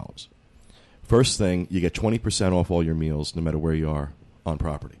 $180. First thing, you get 20% off all your meals, no matter where you are on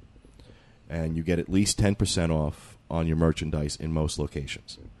property, and you get at least 10% off on your merchandise in most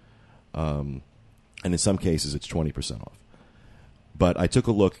locations. and in some cases it's 20% off. But I took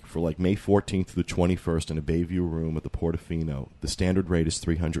a look for like May 14th through the 21st in a Bayview room at the Portofino. The standard rate is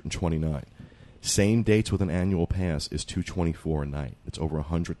 $329. Same dates with an annual pass is $224 a night. It's over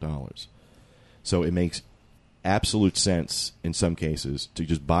 $100. So it makes absolute sense in some cases to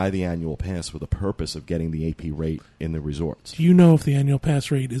just buy the annual pass for the purpose of getting the AP rate in the resorts. Do you know if the annual pass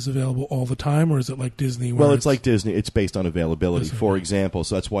rate is available all the time, or is it like Disney? Well, it's like Disney. It's based on availability. Listen, For example,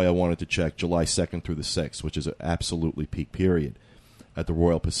 so that's why I wanted to check July 2nd through the 6th, which is an absolutely peak period. At the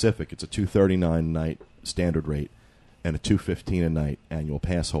Royal Pacific, it's a $239 a night standard rate and a $215 a night annual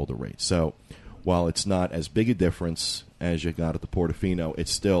pass holder rate. So while it's not as big a difference as you got at the Portofino,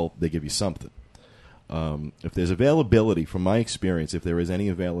 it's still, they give you something. If there's availability, from my experience, if there is any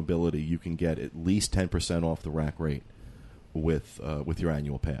availability, you can get at least 10% off the rack rate with your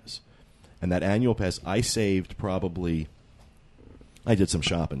annual pass. And that annual pass, I saved probably, I did some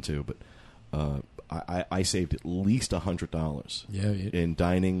shopping too, but I saved at least $100 in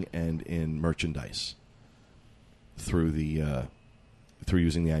dining and in merchandise through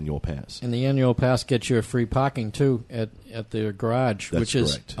using the annual pass. And the annual pass gets you a free parking too at the garage, That's which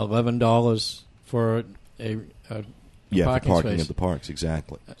is correct. $11 for a For parking parking space. at the parks,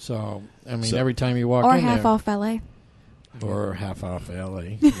 exactly. So I mean, every time you walk Or in half there, off LA. or half off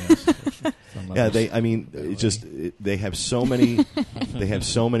LA. Yes. Yeah, they have so many they have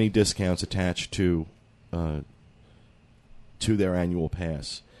so many discounts attached to their annual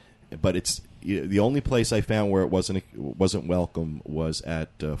pass, but it's the only place I found where it wasn't welcome was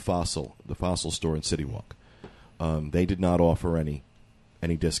at the Fossil store in City Walk. They did not offer any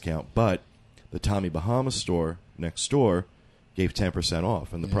discount, but the Tommy Bahama store next door gave 10%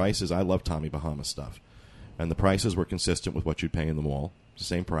 off, and the prices, I love Tommy Bahama stuff, and the prices were consistent with what you'd pay in the mall, the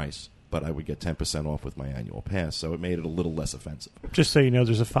same price, but I would get 10% off with my annual pass, so it made it a little less offensive. Just so you know,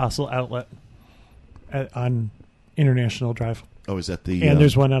 there's a Fossil outlet on International Drive. Oh, is that the... And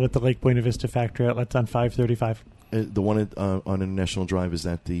there's one out at the Lake Buena Vista factory outlet's on 535. The one on International Drive, is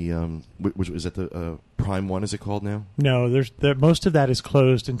that the... which is that the Prime one, is it called now? No, most of that is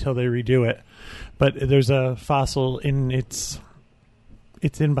closed until they redo it. But there's a Fossil it's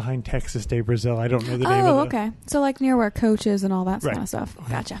in behind Texas de Brazil. I don't know the name of it. Oh, okay. So like near where Coach is and all that kind Right. of stuff.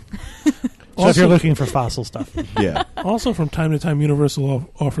 Gotcha. So if you're looking for Fossil stuff. Yeah. Also, from time to time, Universal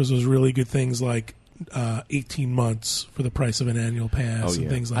offers those really good things like 18 months for the price of an annual pass and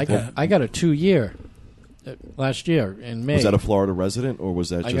things like that. I got a 2-year last year in May. Was that a Florida resident, or was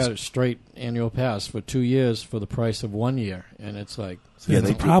that I just... got a straight annual pass for 2 years for the price of 1 year, and it's like... So that's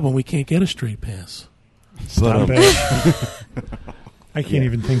the problem. We can't get a straight pass. Stop it. I can't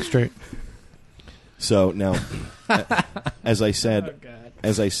even think straight. So now, as I said,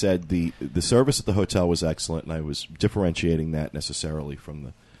 the service at the hotel was excellent, and I was differentiating that necessarily from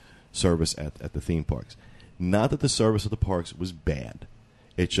the service at the theme parks. Not that the service at the parks was bad.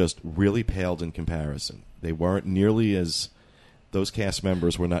 It just really paled in comparison. They weren't nearly as... Those cast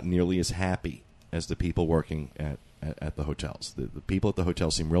members were not nearly as happy as the people working at the hotels. The people at the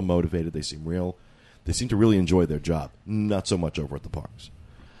hotel seem real motivated. They seem to really enjoy their job. Not so much over at the parks.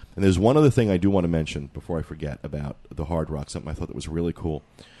 And there's one other thing I do want to mention before I forget about the Hard Rock, something I thought that was really cool.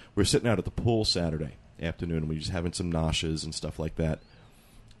 We were sitting out at the pool Saturday afternoon, and we were just having some noshes and stuff like that.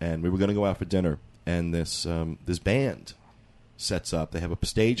 And we were going to go out for dinner, and this band sets up. They have a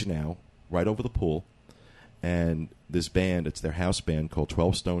stage now right over the pool, and this band, it's their house band called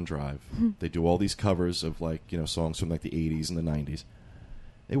 12 Stone Drive. They do all these covers of songs from like the 80s and the 90s.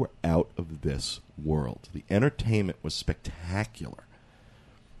 They were out of this world. The entertainment was spectacular.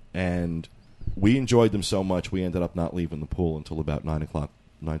 And we enjoyed them so much, we ended up not leaving the pool until about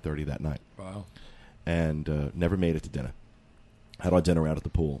 9:30 that night. Wow. And never made it to dinner. Had our dinner out at the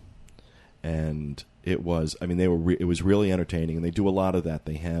pool. And it was, it was really entertaining. And they do a lot of that.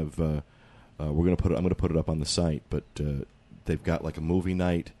 They have, I'm going to put it up on the site, but they've got like a movie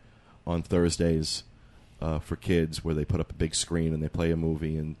night on Thursdays for kids where they put up a big screen and they play a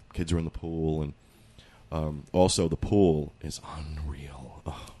movie and kids are in the pool. And also the pool is unreal.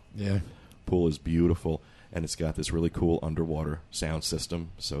 Oh. Yeah. Pool is beautiful, and it's got this really cool underwater sound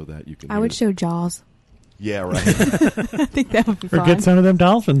system so that you can... I would show Jaws. Yeah, right. I think that would be fun. Or get some of them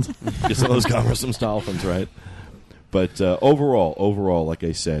dolphins. Get some of those cumbersome dolphins, right? But overall, like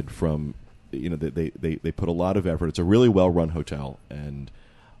I said, from they put a lot of effort. It's a really well-run hotel, and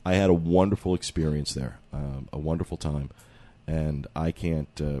I had a wonderful experience there, a wonderful time. And I can't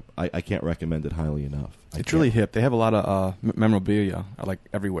recommend it highly enough. It's really hip. They have a lot of memorabilia, like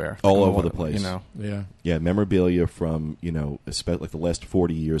everywhere, all over the place. Yeah, memorabilia from especially like the last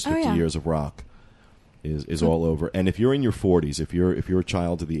 40 years, 50 years of rock. is all over. And if you're in your 40s, if you're a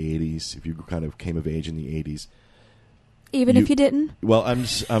child of the 80s, if you kind of came of age in the 80s, even if you didn't. Well, I'm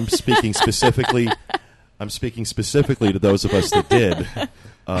speaking specifically. I'm speaking specifically to those of us that did.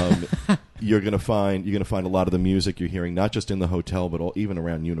 You're going to find a lot of the music you're hearing, not just in the hotel, but even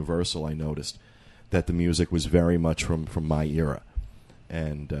around Universal. I noticed that the music was very much from my era,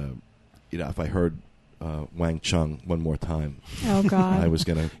 and if I heard Wang Chung one more time, oh God, I was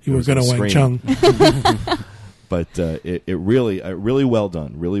gonna. You were gonna Wang Chung. But it really well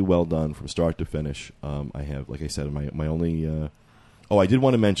done from start to finish. I have, like I said, my only. I did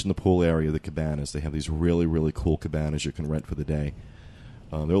want to mention the pool area, the cabanas. They have these really, really cool cabanas you can rent for the day.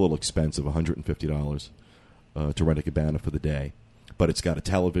 They're a little expensive, $150 to rent a cabana for the day. But it's got a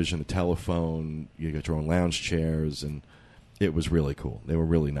television, a telephone, you got your own lounge chairs, and it was really cool. They were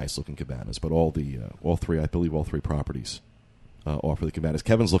really nice-looking cabanas. But all three properties offer the cabanas.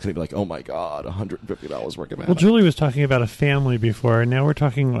 Kevin's looking at me like, oh, my God, $150 for a cabana. Well, Julie was talking about a family before, and now we're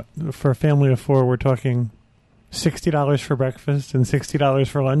talking, for a family of four, we're talking $60 for breakfast and $60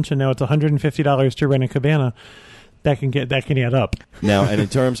 for lunch, and now it's $150 to rent a cabana. That can add up. Now, and in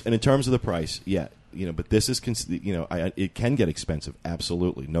terms of the price, yeah, but this is it can get expensive,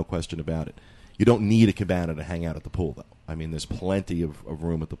 absolutely, no question about it. You don't need a cabana to hang out at the pool, though. I mean, there's plenty of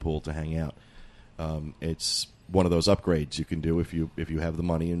room at the pool to hang out. It's one of those upgrades you can do if you have the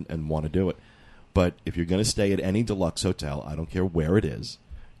money and want to do it. But if you're going to stay at any deluxe hotel, I don't care where it is,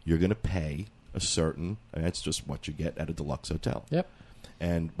 you're going to pay a certain. That's just what you get at a deluxe hotel. Yep.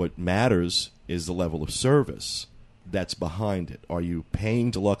 And what matters is the level of service that's behind it. Are you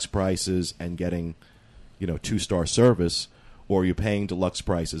paying deluxe prices and getting, 2-star service, or are you paying deluxe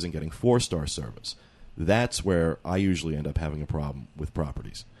prices and getting 4-star service? That's where I usually end up having a problem with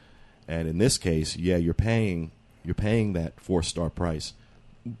properties. And in this case, yeah, you're paying that 4-star price,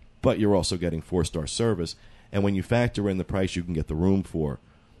 but you're also getting 4-star service. And when you factor in the price you can get the room for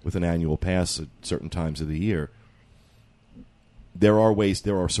with an annual pass at certain times of the year, there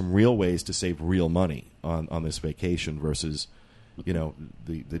are some real ways to save real money on this vacation versus,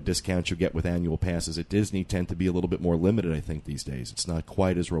 the discounts you get with annual passes at Disney tend to be a little bit more limited, I think, these days. It's not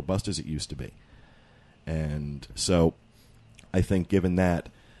quite as robust as it used to be. And so I think given that,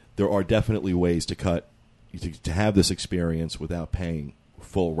 there are definitely ways to have this experience without paying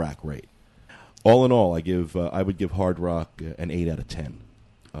full rack rate. All in all, I would give Hard Rock an 8 out of 10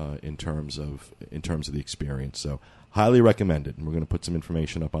 in terms of the experience. So highly recommended. And we're going to put some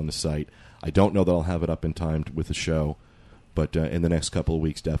information up on the site. I don't know that I'll have it up in time with the show, but in the next couple of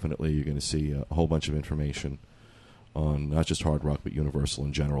weeks, definitely you're going to see a whole bunch of information on not just Hard Rock, but Universal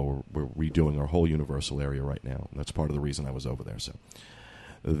in general. We're redoing our whole Universal area right now. And that's part of the reason I was over there. So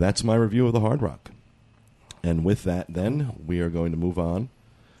that's my review of the Hard Rock. And with that, then, we are going to move on.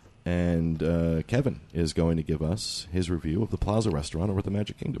 And Kevin is going to give us his review of the Plaza Restaurant over at the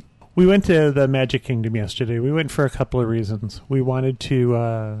Magic Kingdom. We went to the Magic Kingdom yesterday. We went for a couple of reasons. We wanted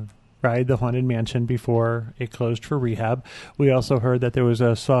to ride the Haunted Mansion before it closed for rehab. We also heard that there was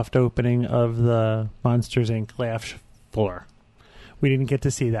a soft opening of the Monsters, Inc. laugh floor. We didn't get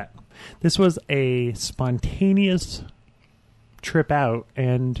to see that. This was a spontaneous trip out,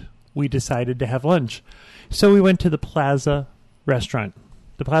 and we decided to have lunch. So we went to the Plaza Restaurant.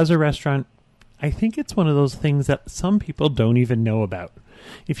 The Plaza Restaurant, I think it's one of those things that some people don't even know about.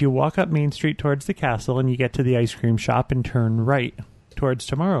 If you walk up Main Street towards the castle and you get to the ice cream shop and turn right towards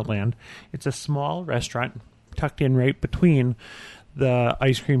Tomorrowland, it's a small restaurant tucked in right between the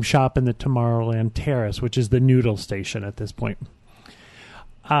ice cream shop and the Tomorrowland Terrace, which is the noodle station at this point.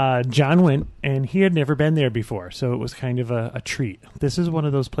 John went, and he had never been there before, so it was kind of a treat. This is one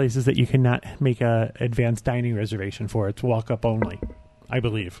of those places that you cannot make a advanced dining reservation for. It's walk-up only, I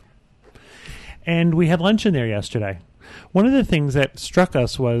believe. And we had lunch in there yesterday. One of the things that struck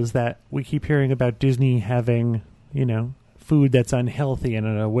us was that we keep hearing about Disney having, food that's unhealthy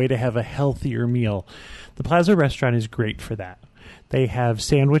and a way to have a healthier meal. The Plaza Restaurant is great for that. They have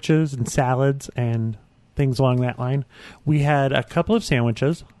sandwiches and salads and things along that line. We had a couple of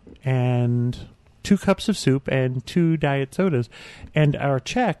sandwiches and 2 cups of soup and 2 diet sodas, and our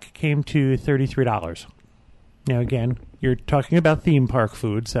check came to $33. Now, again, you're talking about theme park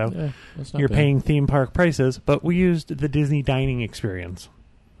food, so you're paying theme park prices, but we used the Disney dining experience.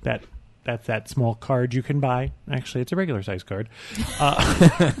 That's that small card you can buy. Actually, it's a regular size card. I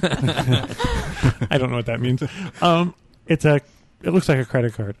don't know what that means. It looks like a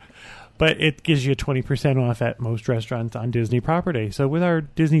credit card, but it gives you 20% off at most restaurants on Disney property. So with our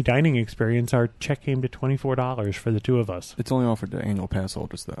Disney dining experience, our check came to $24 for the 2 of us. It's only offered to annual pass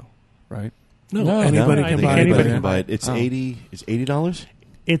holders, though, right? No, anybody can buy it. Anybody can buy it. It's $80. It's $80.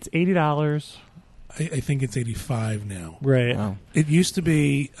 It's $80. I think it's $85 now. Right. Wow. It used to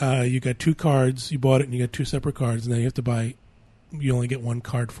be you got 2 cards, you bought it, and you got 2 separate cards. Now you have to buy. You only get 1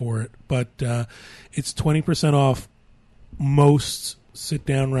 card for it, but it's 20% off most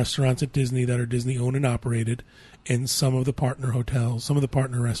sit-down restaurants at Disney that are Disney owned and operated, and some of the partner hotels, some of the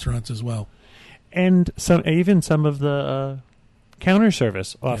partner restaurants as well. And some of the counter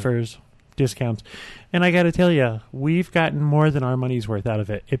service offers discounts. And I got to tell you, we've gotten more than our money's worth out of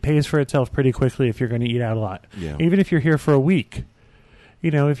it. It pays for itself pretty quickly if you're going to eat out a lot. Yeah. Even if you're here for a week.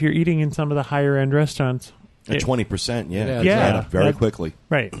 If you're eating in some of the higher end restaurants. At 20%, yeah. Yeah. Add up very quickly.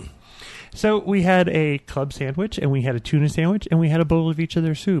 Right. So we had a club sandwich, and we had a tuna sandwich, and we had a bowl of each of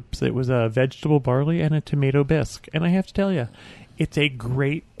their soups. It was a vegetable barley and a tomato bisque. And I have to tell you, it's a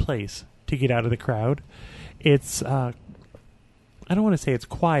great place to get out of the crowd. It's, I don't want to say it's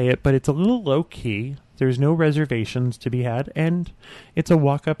quiet, but it's a little low-key. There's no reservations to be had, and it's a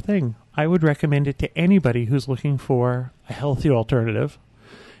walk-up thing. I would recommend it to anybody who's looking for a healthy alternative.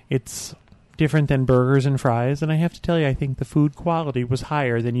 It's different than burgers and fries, and I have to tell you, I think the food quality was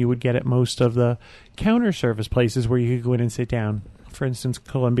higher than you would get at most of the counter service places where you could go in and sit down. For instance,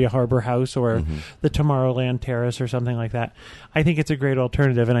 Columbia Harbor House or the Tomorrowland Terrace or something like that. I think it's a great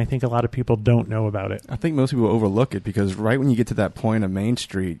alternative, and I think a lot of people don't know about it. I think most people overlook it because right when you get to that point of Main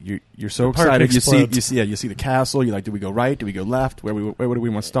Street, you're so The park excited. explodes. You see the castle. You're like, do we go right? Do we go left? Where do we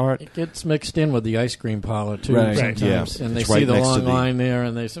want to start? It gets mixed in with the ice cream parlor, too, Right. sometimes. Yeah. And they It's see right the next to long the- line there,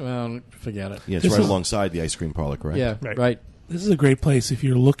 and they say, well, forget it. Yeah, it's right alongside the ice cream parlor, correct? Yeah, Right. right. This is a great place if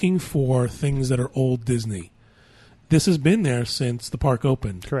you're looking for things that are old Disney. This has been there since the park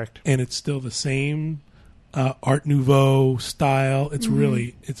opened. Correct. And it's still the same Art Nouveau style. It's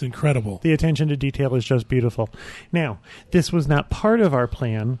it's incredible. The attention to detail is just beautiful. Now, this was not part of our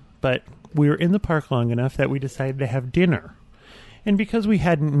plan, but we were in the park long enough that we decided to have dinner. And because we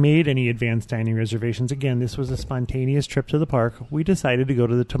hadn't made any advanced dining reservations, again, this was a spontaneous trip to the park, we decided to go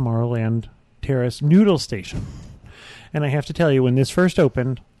to the Tomorrowland Terrace Noodle Station. And I have to tell you, when this first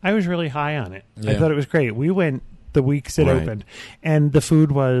opened, I was really high on it. I Yeah. thought it was great. We went the weeks it Right. opened. And the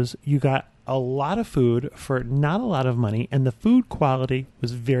food was, you got a lot of food for not a lot of money, and the food quality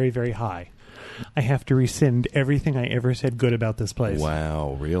was very, very high. I have to rescind everything I ever said good about this place.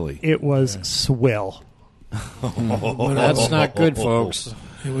 Wow, really? It was swell. That's not good, folks.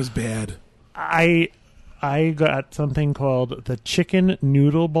 It was bad. I got something called the Chicken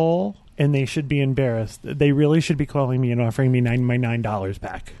Noodle Bowl, and they should be embarrassed. They really should be calling me and offering me my $9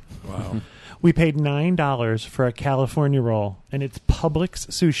 back. Wow. We paid $9 for a California roll, and it's Publix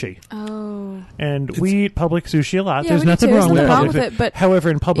sushi. Oh. And we eat Publix sushi a lot. Yeah, There's we do nothing too. wrong There's with nothing wrong Publix. with it, but-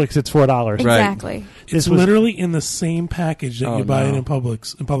 However, in Publix, it's $4. Exactly. It's literally in the same package that you buy it in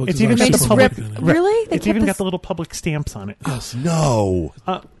Publix. And Publix It's is even our got the supermarket Publix. in it. Really? They It's kept even got this- the little Publix stamps on it. Yes. No.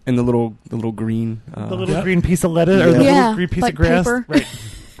 And the little green. The little Yep. green piece of lettuce or the Yeah, little green piece like of grass. paper. Right.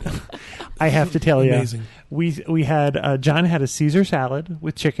 I have to tell you, Amazing. we had John had a Caesar salad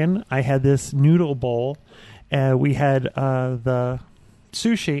with chicken. I had this noodle bowl. We had the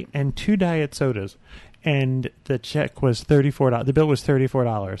sushi and 2 diet sodas, and the check was $34. The bill was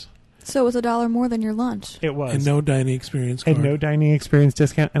 $34. So it was $1 more than your lunch. It was, And no dining experience card. and no dining experience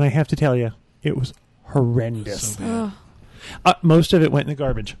discount. And I have to tell you, it was horrendous. So bad. Ugh. Most of it went in the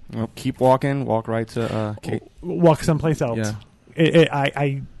garbage. Well, keep walking. Walk right to Kate. Walk someplace else. Yeah.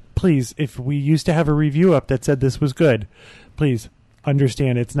 I please, if we used to have a review up that said this was good, please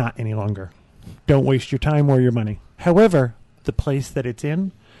understand it's not any longer. Don't waste your time or your money. However, the place that it's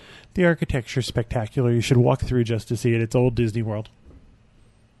in, the architecture's spectacular. You should walk through just to see it. It's old Disney World.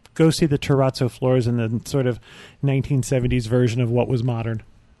 Go see the terrazzo floors and the sort of 1970s version of what was modern.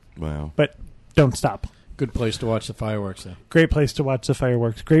 Wow. But don't stop. Good place to watch the fireworks there. Great place to watch the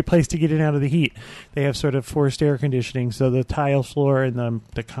fireworks. Great place to get in out of the heat. They have sort of forced air conditioning, so the tile floor and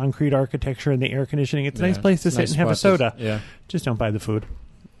the concrete architecture and the air conditioning. It's a nice place to it's sit nice and have a spot to- soda. Yeah. Just don't buy the food.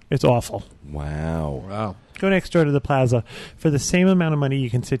 It's awful. Wow. Wow. Go next door to the plaza. For the same amount of money, you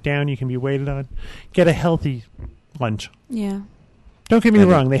can sit down, you can be waited on. Get a healthy lunch. Yeah. Don't get me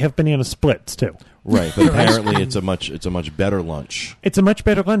And wrong, they have banana splits too. Right, but apparently it's a much better lunch. It's a much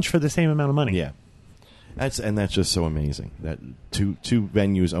better lunch for the same amount of money. Yeah. That's just so amazing. That two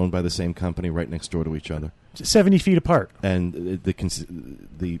venues owned by the same company right next door to each other. 70 feet apart. And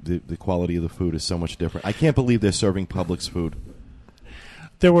the quality of the food is so much different. I can't believe they're serving Publix food.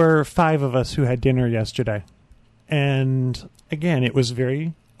 There were 5 of us who had dinner yesterday. And again, it was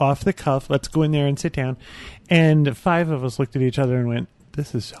very off the cuff. Let's go in there and sit down. And 5 of us looked at each other and went,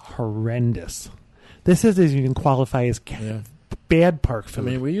 this is horrendous. This doesn't even qualify as Yeah. bad park I food.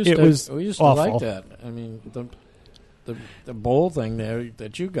 mean, we used it to was we used to awful. like that. I mean, the bowl thing there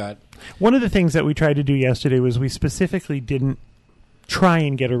that you got. One of the things that we tried to do yesterday was we specifically didn't try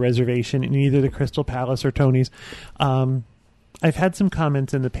and get a reservation in either the Crystal Palace or Tony's. I've had some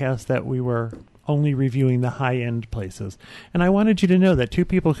comments in the past that we were only reviewing the high-end places. And I wanted you to know that two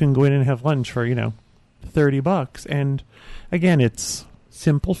people can go in and have lunch for, $30. And again, it's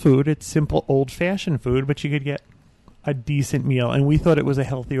simple food. It's simple old-fashioned food, but you could get a decent meal. And we thought it was a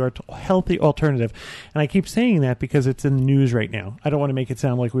healthy alternative. And I keep saying that because it's in the news right now. I don't want to make it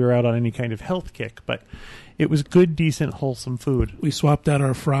sound like we were out on any kind of health kick, but it was good, decent, wholesome food. We swapped out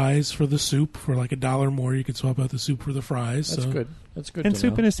our fries for the soup for like $1 more. You could swap out the soup for the fries. That's good. That's good. And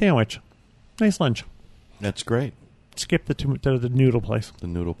soup and a sandwich. Nice lunch. That's great. Skip the noodle place. The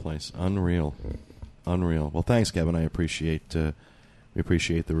noodle place. Unreal. Well, thanks, Kevin. I appreciate we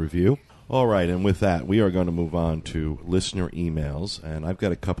appreciate the review. All right, and with that, we are going to move on to listener emails, and I've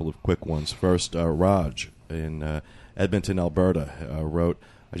got a couple of quick ones. First, Raj in Edmonton, Alberta, wrote,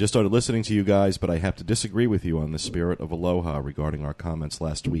 I just started listening to you guys, but I have to disagree with you on the spirit of aloha regarding our comments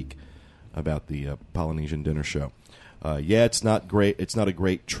last week about the Polynesian dinner show. Yeah, it's not great. It's not a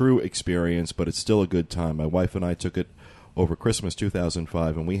great true experience, but it's still a good time. My wife and I took it over Christmas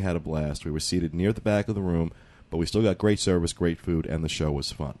 2005, and we had a blast. We were seated near the back of the room, but we still got great service, great food, and the show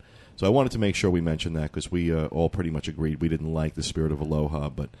was fun. So I wanted to make sure we mentioned that because we all pretty much agreed we didn't like the spirit of aloha,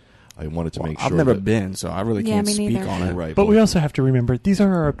 but I wanted to make sure. I've never been, so I really can't speak on it. Right, but we also have to remember these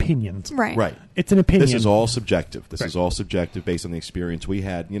are our opinions. Right. It's an opinion. This is all subjective. This is all subjective based on the experience we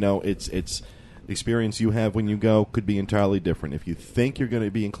had. It's the experience you have when you go could be entirely different. If you think you're going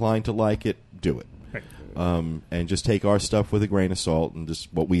to be inclined to like it, do it. Right. And just take our stuff with a grain of salt and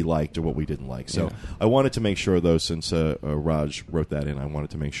just what we liked or what we didn't like. So I wanted to make sure, though, since Raj wrote that in, I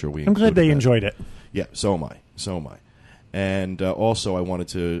wanted to make sure we. I'm glad they enjoyed it. Yeah, so am I. And also, I wanted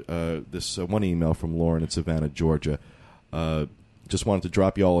to this one email from Lauren in Savannah, Georgia. Just wanted to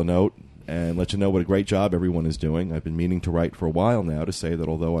drop you all a note and let you know what a great job everyone is doing. I've been meaning to write for a while now to say that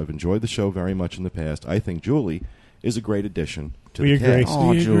although I've enjoyed the show very much in the past, I think Julie is a great addition to the agree. cast.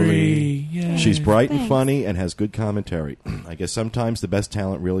 Oh, Julie. Yay. She's bright and funny and has good commentary. I guess sometimes the best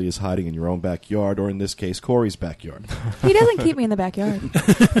talent really is hiding in your own backyard, or in this case, Corey's backyard. He doesn't keep me in the backyard.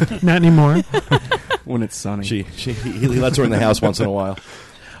 Not anymore. When it's sunny. He lets her in the house once in a while.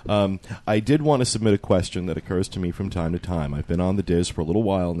 I did want to submit a question that occurs to me from time to time. I've been on the Diz for a little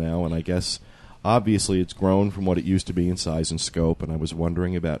while now, and I guess obviously it's grown from what it used to be in size and scope, and I was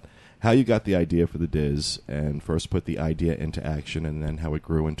wondering about how you got the idea for the Diz and first put the idea into action and then how it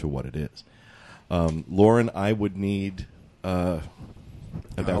grew into what it is. Lauren, I would need about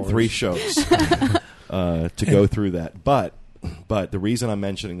 3 shows to go through that. But the reason I'm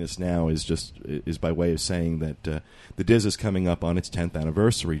mentioning this now is by way of saying that the Diz is coming up on its 10th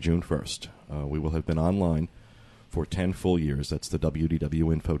anniversary, June 1st. We will have been online for 10 full years. That's the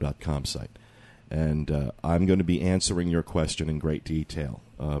wdwinfo.com site. And I'm going to be answering your question in great detail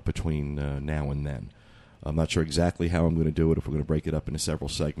between now and then. I'm not sure exactly how I'm going to do it, if we're going to break it up into several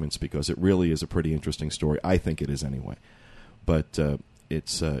segments, because it really is a pretty interesting story. I think it is anyway. But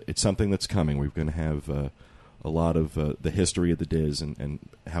it's something that's coming. We're going to have a lot of the history of the Diz and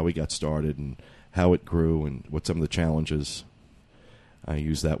how we got started and how it grew and what some of the challenges, I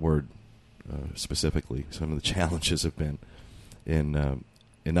use that word specifically, some of the challenges have been in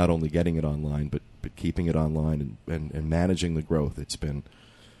not only getting it online, but keeping it online and managing the growth. It's been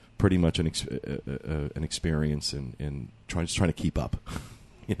pretty much an experience in trying to keep up.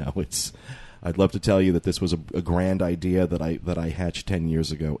 I'd love to tell you that this was a grand idea that I hatched 10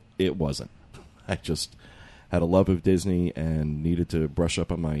 years ago. It wasn't. I just had a love of Disney and needed to brush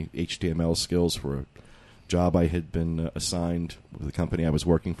up on my HTML skills for a job I had been assigned with the company I was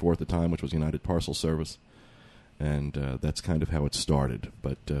working for at the time, which was United Parcel Service. And that's kind of how it started.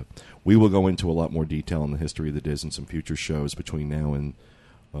 But we will go into a lot more detail on the history of the Diz in some future shows between now and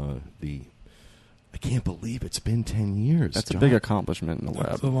I can't believe it's been 10 years. That's John. a big accomplishment in the web.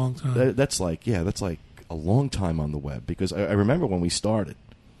 That's a long time. That's like a long time on the web, because I remember when we started,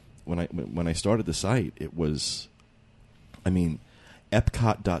 when I started the site, it was,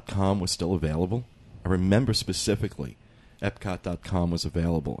 Epcot.com was still available. I remember specifically Epcot.com was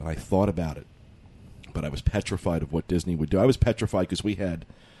available, and I thought about it, but I was petrified of what Disney would do. I was petrified because we had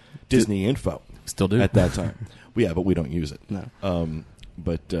Disney Info. Still do. At that time. Yeah, but we don't use it. No.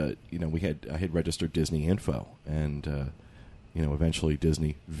 But I had registered Disney Info, and eventually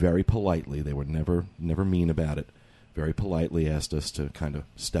Disney very politely, they were never mean about it, very politely asked us to kind of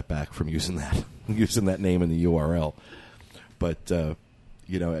step back from using that name in the URL. But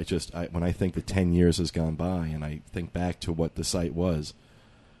when I think that 10 years has gone by and I think back to what the site was,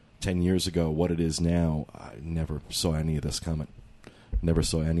 10 years ago, what it is now, I never saw any of this coming. Never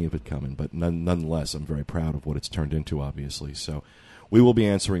saw any of it coming. But nonetheless, I'm very proud of what it's turned into, obviously. So we will be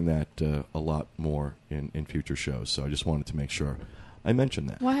answering that a lot more in future shows. So I just wanted to make sure I mentioned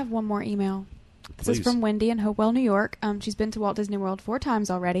that. Well, I have one more email. This Please. is from Wendy in Hopewell, New York. She's been to Walt Disney World 4 times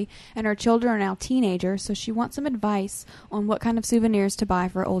already, and her children are now teenagers, so she wants some advice on what kind of souvenirs to buy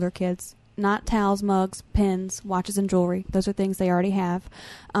for older kids. Not towels, mugs, pens, watches, and jewelry. Those are things they already have.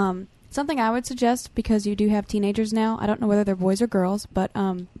 Something I would suggest, because you do have teenagers now, I don't know whether they're boys or girls, but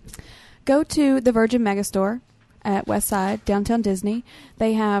go to the Virgin Megastore at West Side, downtown Disney.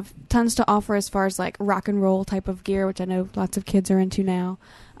 They have tons to offer as far as like rock and roll type of gear, which I know lots of kids are into now.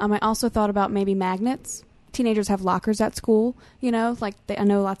 I also thought about maybe magnets. Teenagers have lockers at school, you know, like I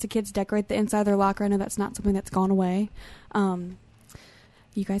know lots of kids decorate the inside of their locker. I know that's not something that's gone away.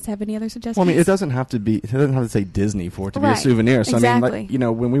 You guys have any other suggestions? Well, I mean, it doesn't have to say Disney for it to be a souvenir. So exactly. I mean, like, you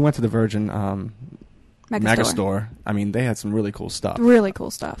know, when we went to the Virgin Megastore, I mean, they had some really cool stuff. Really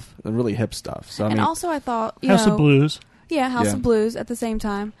cool stuff. Really hip stuff. So and also I thought, House of Blues. Yeah, House of Blues at the same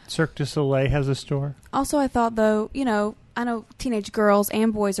time. Cirque du Soleil has a store. Also, I thought, though, you know, I know teenage girls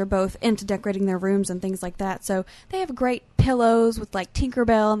and boys are both into decorating their rooms and things like that. So they have great pillows with, like,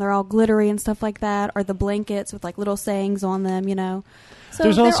 Tinkerbell, and they're all glittery and stuff like that, or the blankets with, like, little sayings on them, you know. So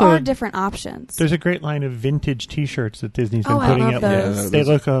there are different options. There's a great line of vintage T-shirts that Disney's been I putting love out. those. They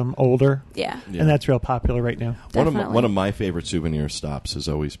look older. Yeah. And that's real popular right now. One of my favorite souvenir stops has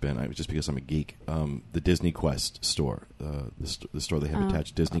always been, just because I'm a geek, the Disney Quest store. The store they have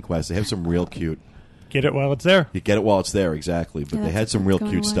attached, Disney Quest. They have some real cute... Get it while it's there. You get it while it's there, exactly. But they had some real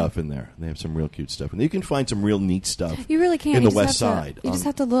cute stuff in there. They have some real cute stuff. And you can find some real neat stuff. You really can. In the West Side. You just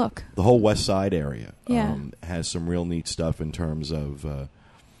have to look. The whole West Side area Yeah. has some real neat stuff in terms of...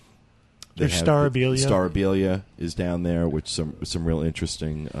 There's Starabilia. Starabilia is down there, which some real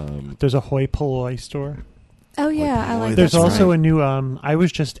interesting... There's a Hoi Polloi store. Oh, yeah. I like that. There's also a new...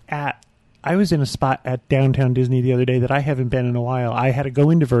 I was in a spot at downtown Disney the other day that I haven't been in a while. I had to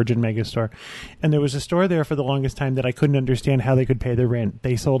go into Virgin Megastore, and there was a store there for the longest time that I couldn't understand how they could pay their rent.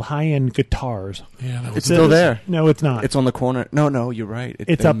 They sold high-end guitars. Yeah, it's still there. No, it's not. It's on the corner. No, you're right.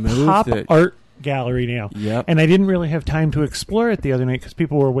 It's a pop art gallery now. Yep. And I didn't really have time to explore it the other night because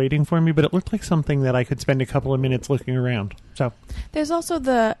people were waiting for me, but it looked like something that I could spend a couple of minutes looking around. So there's also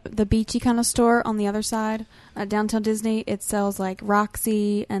the beachy kind of store on the other side, downtown Disney. It sells like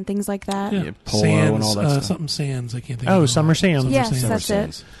Roxy and things like that. Yeah, Polo Sands, and all that stuff. something Sands. I can't think. of Summer Sands. Yes, that's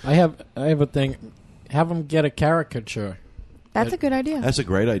it. I have a thing. Have them get a caricature. That's a good idea. That's a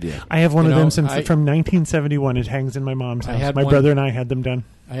great idea. I have one of them from 1971. It hangs in my mom's house. My brother and I had them done.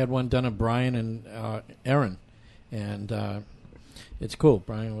 I had one done of Brian and Aaron, and it's cool.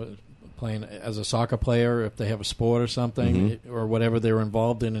 Brian was playing as a soccer player. If they have a sport or something, or whatever they're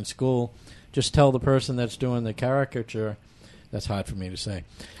involved in school, just tell the person that's doing the caricature. That's hard for me to say.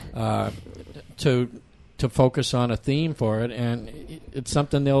 To focus on a theme for it, and it's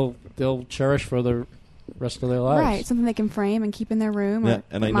something they'll cherish for the rest of their lives. Right, something they can frame and keep in their room, or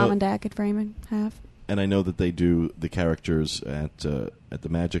mom and dad could frame and have. And I know that they do the characters at the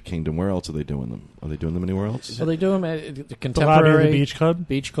Magic Kingdom. Where else are they doing them? Are they doing them anywhere else? Well, they do them at the Contemporary. The lobby of the Beach Club?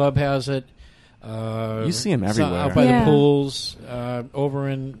 Beach Club has it. You see them everywhere. Out by the pools, over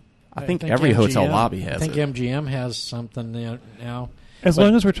in... I think every hotel lobby has it. I think MGM has something there now. As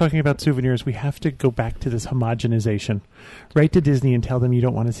long as we're talking about souvenirs, we have to go back to this homogenization. Write to Disney and tell them you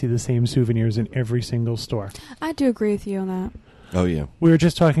don't want to see the same souvenirs in every single store. I do agree with you on that. Oh, yeah. We were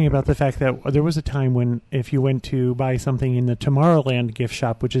just talking about the fact that there was a time when if you went to buy something in the Tomorrowland gift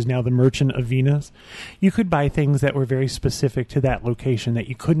shop, which is now the Merchant of Venus, you could buy things that were very specific to that location that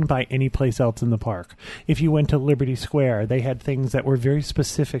you couldn't buy anyplace else in the park. If you went to Liberty Square, they had things that were very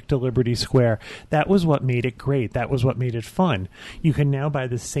specific to Liberty Square. That was what made it great. That was what made it fun. You can now buy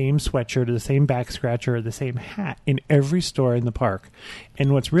the same sweatshirt or the same back scratcher or the same hat in every store in the park.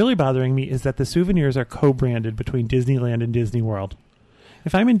 And what's really bothering me is that the souvenirs are co-branded between Disneyland and Disney World.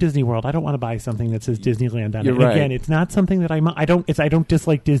 If I'm in Disney World, I don't want to buy something that says Disneyland on it. And again, it's not something that I don't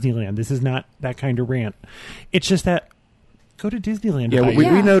dislike Disneyland. This is not that kind of rant. It's just that go to Disneyland. Yeah,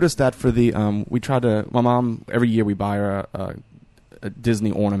 we noticed that for the we try to. My mom every year we buy her a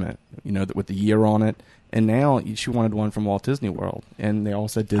Disney ornament, with the year on it. And now she wanted one from Walt Disney World, and they all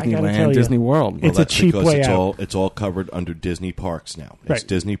said Disneyland, Disney World. It's a cheap way out. It's all covered under Disney Parks now. It's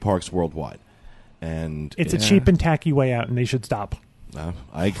Disney Parks worldwide, and it's a cheap and tacky way out, and they should stop.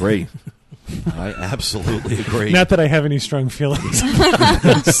 I agree. I absolutely agree. Not that I have any strong feelings.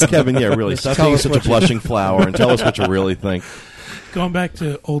 Kevin, really. Stop being such a blushing flower and tell us what you really think. Going back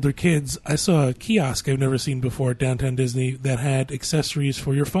to older kids, I saw a kiosk I've never seen before at Downtown Disney that had accessories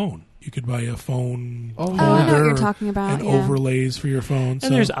for your phone. You could buy a phone I know what holder you're talking about. and Yeah. overlays for your phone.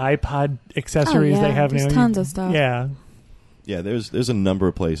 And there's iPod accessories they have there's now. tons of stuff. Yeah. Yeah, there's a number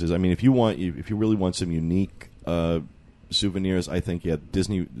of places. I mean, if you really want some unique souvenirs, I think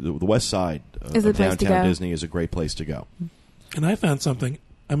Disney, the West Side Is of the place to Downtown go. Disney is a great place to go. And I found something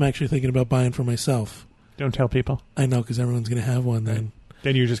I'm actually thinking about buying for myself. Don't tell people. I know, because everyone's going to have one then.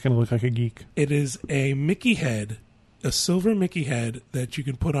 Then you're just going to look like a geek. It is a Mickey head, a silver Mickey head that you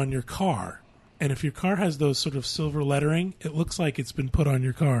can put on your car. And if your car has those sort of silver lettering, it looks like it's been put on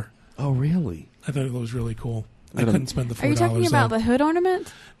your car. Oh, really? I thought it was really cool. I couldn't spend the $4. Are you talking about the hood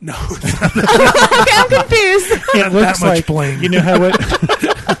ornament? No. Okay, I'm confused. It that looks much like bling. You know how it.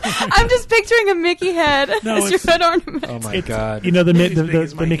 I'm just picturing a Mickey head No, as your it's- hood ornament. Oh my God! You know the As big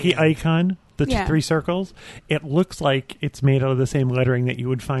as the my Mickey hand. icon, the Yeah. 3 circles. It looks like it's made out of the same lettering that you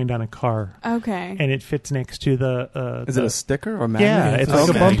would find on a car, Okay. and it fits next to the. Is the, it a sticker or magnet? Yeah, it's like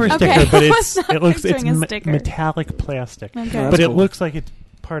Okay. a bumper Okay. sticker, but I was not it looks it's picturing a sticker. metallic plastic, Okay. That's but it cool. looks like it's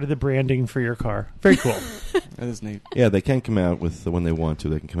part of the branding for your car. Very cool. That is neat. Yeah, they can come out with when they want to.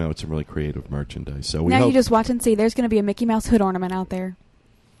 They can come out with some really creative merchandise. So we Now hope. you just watch and see. There's going to be a Mickey Mouse hood ornament out there.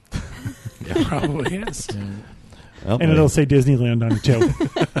 Yeah, probably is. Oh, And it'll say Disneyland on it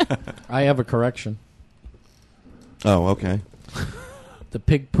too. I have a correction. Oh, okay. The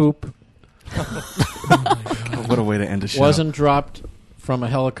pig poop What a way to end a show. wasn't dropped from a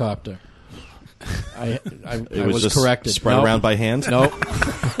helicopter. I It was just corrected. spread Nope. around by hand. Nope.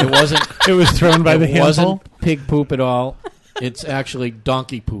 It wasn't. It was thrown by the It wasn't handful. pig poop at all. It's actually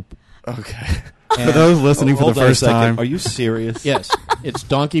donkey poop. Okay. And For those listening for Hold the on a first second. time, Are you serious? yes, it's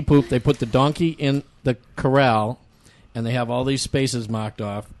donkey poop. They put the donkey in the corral, and they have all these spaces marked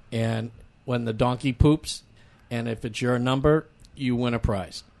off. And when the donkey poops, and if it's your number, you win a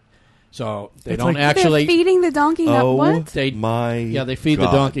prize. So they It's don't like- actually. They're feeding the donkey. Oh, What? They my yeah, they feed the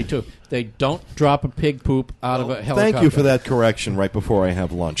God. donkey too. They don't drop a pig poop out of a helicopter. Thank you for that correction right before I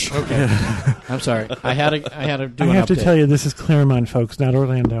have lunch. Okay, I'm sorry. I had to do I an have to update. tell you, this is Claremont, folks, not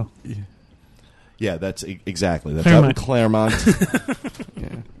Orlando. Yeah, that's exactly. That's Claremont. out in Claremont. yeah.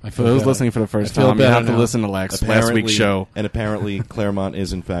 I For feel those better. listening for the first I feel time, you better have to now. listen to last week's show. And apparently, Claremont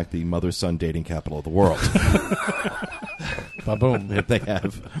is in fact the mother-son dating capital of the world. Ba-boom. If they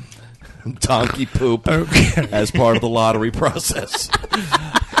have donkey poop Okay. as part of the lottery process.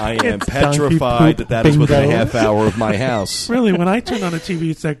 I am It's petrified donkey that is poop within a bingo. half hour of my house. Really, when I turn on the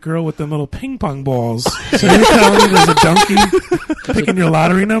TV, it's that girl with them little ping pong balls. So you're telling me there's a donkey picking your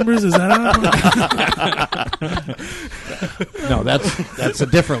lottery numbers? Is that how? No, that's a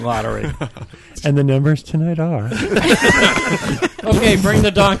different lottery. And the numbers tonight are. Okay, bring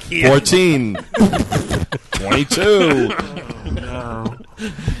the donkey. 14. 22.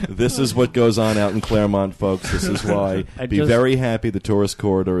 This is what goes on out in Claremont, folks. This is why I be just- very happy the tourist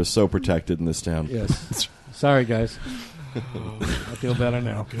corridor is so protected in this town. Yes. Sorry, guys. I feel better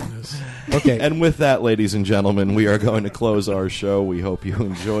now. Goodness. Okay. And with that, ladies and gentlemen, we are going to close our show. We hope you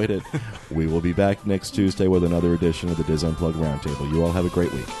enjoyed it. We will be back next Tuesday with another edition of the Diz Unplugged Roundtable. You all have a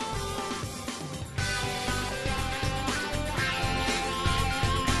great week.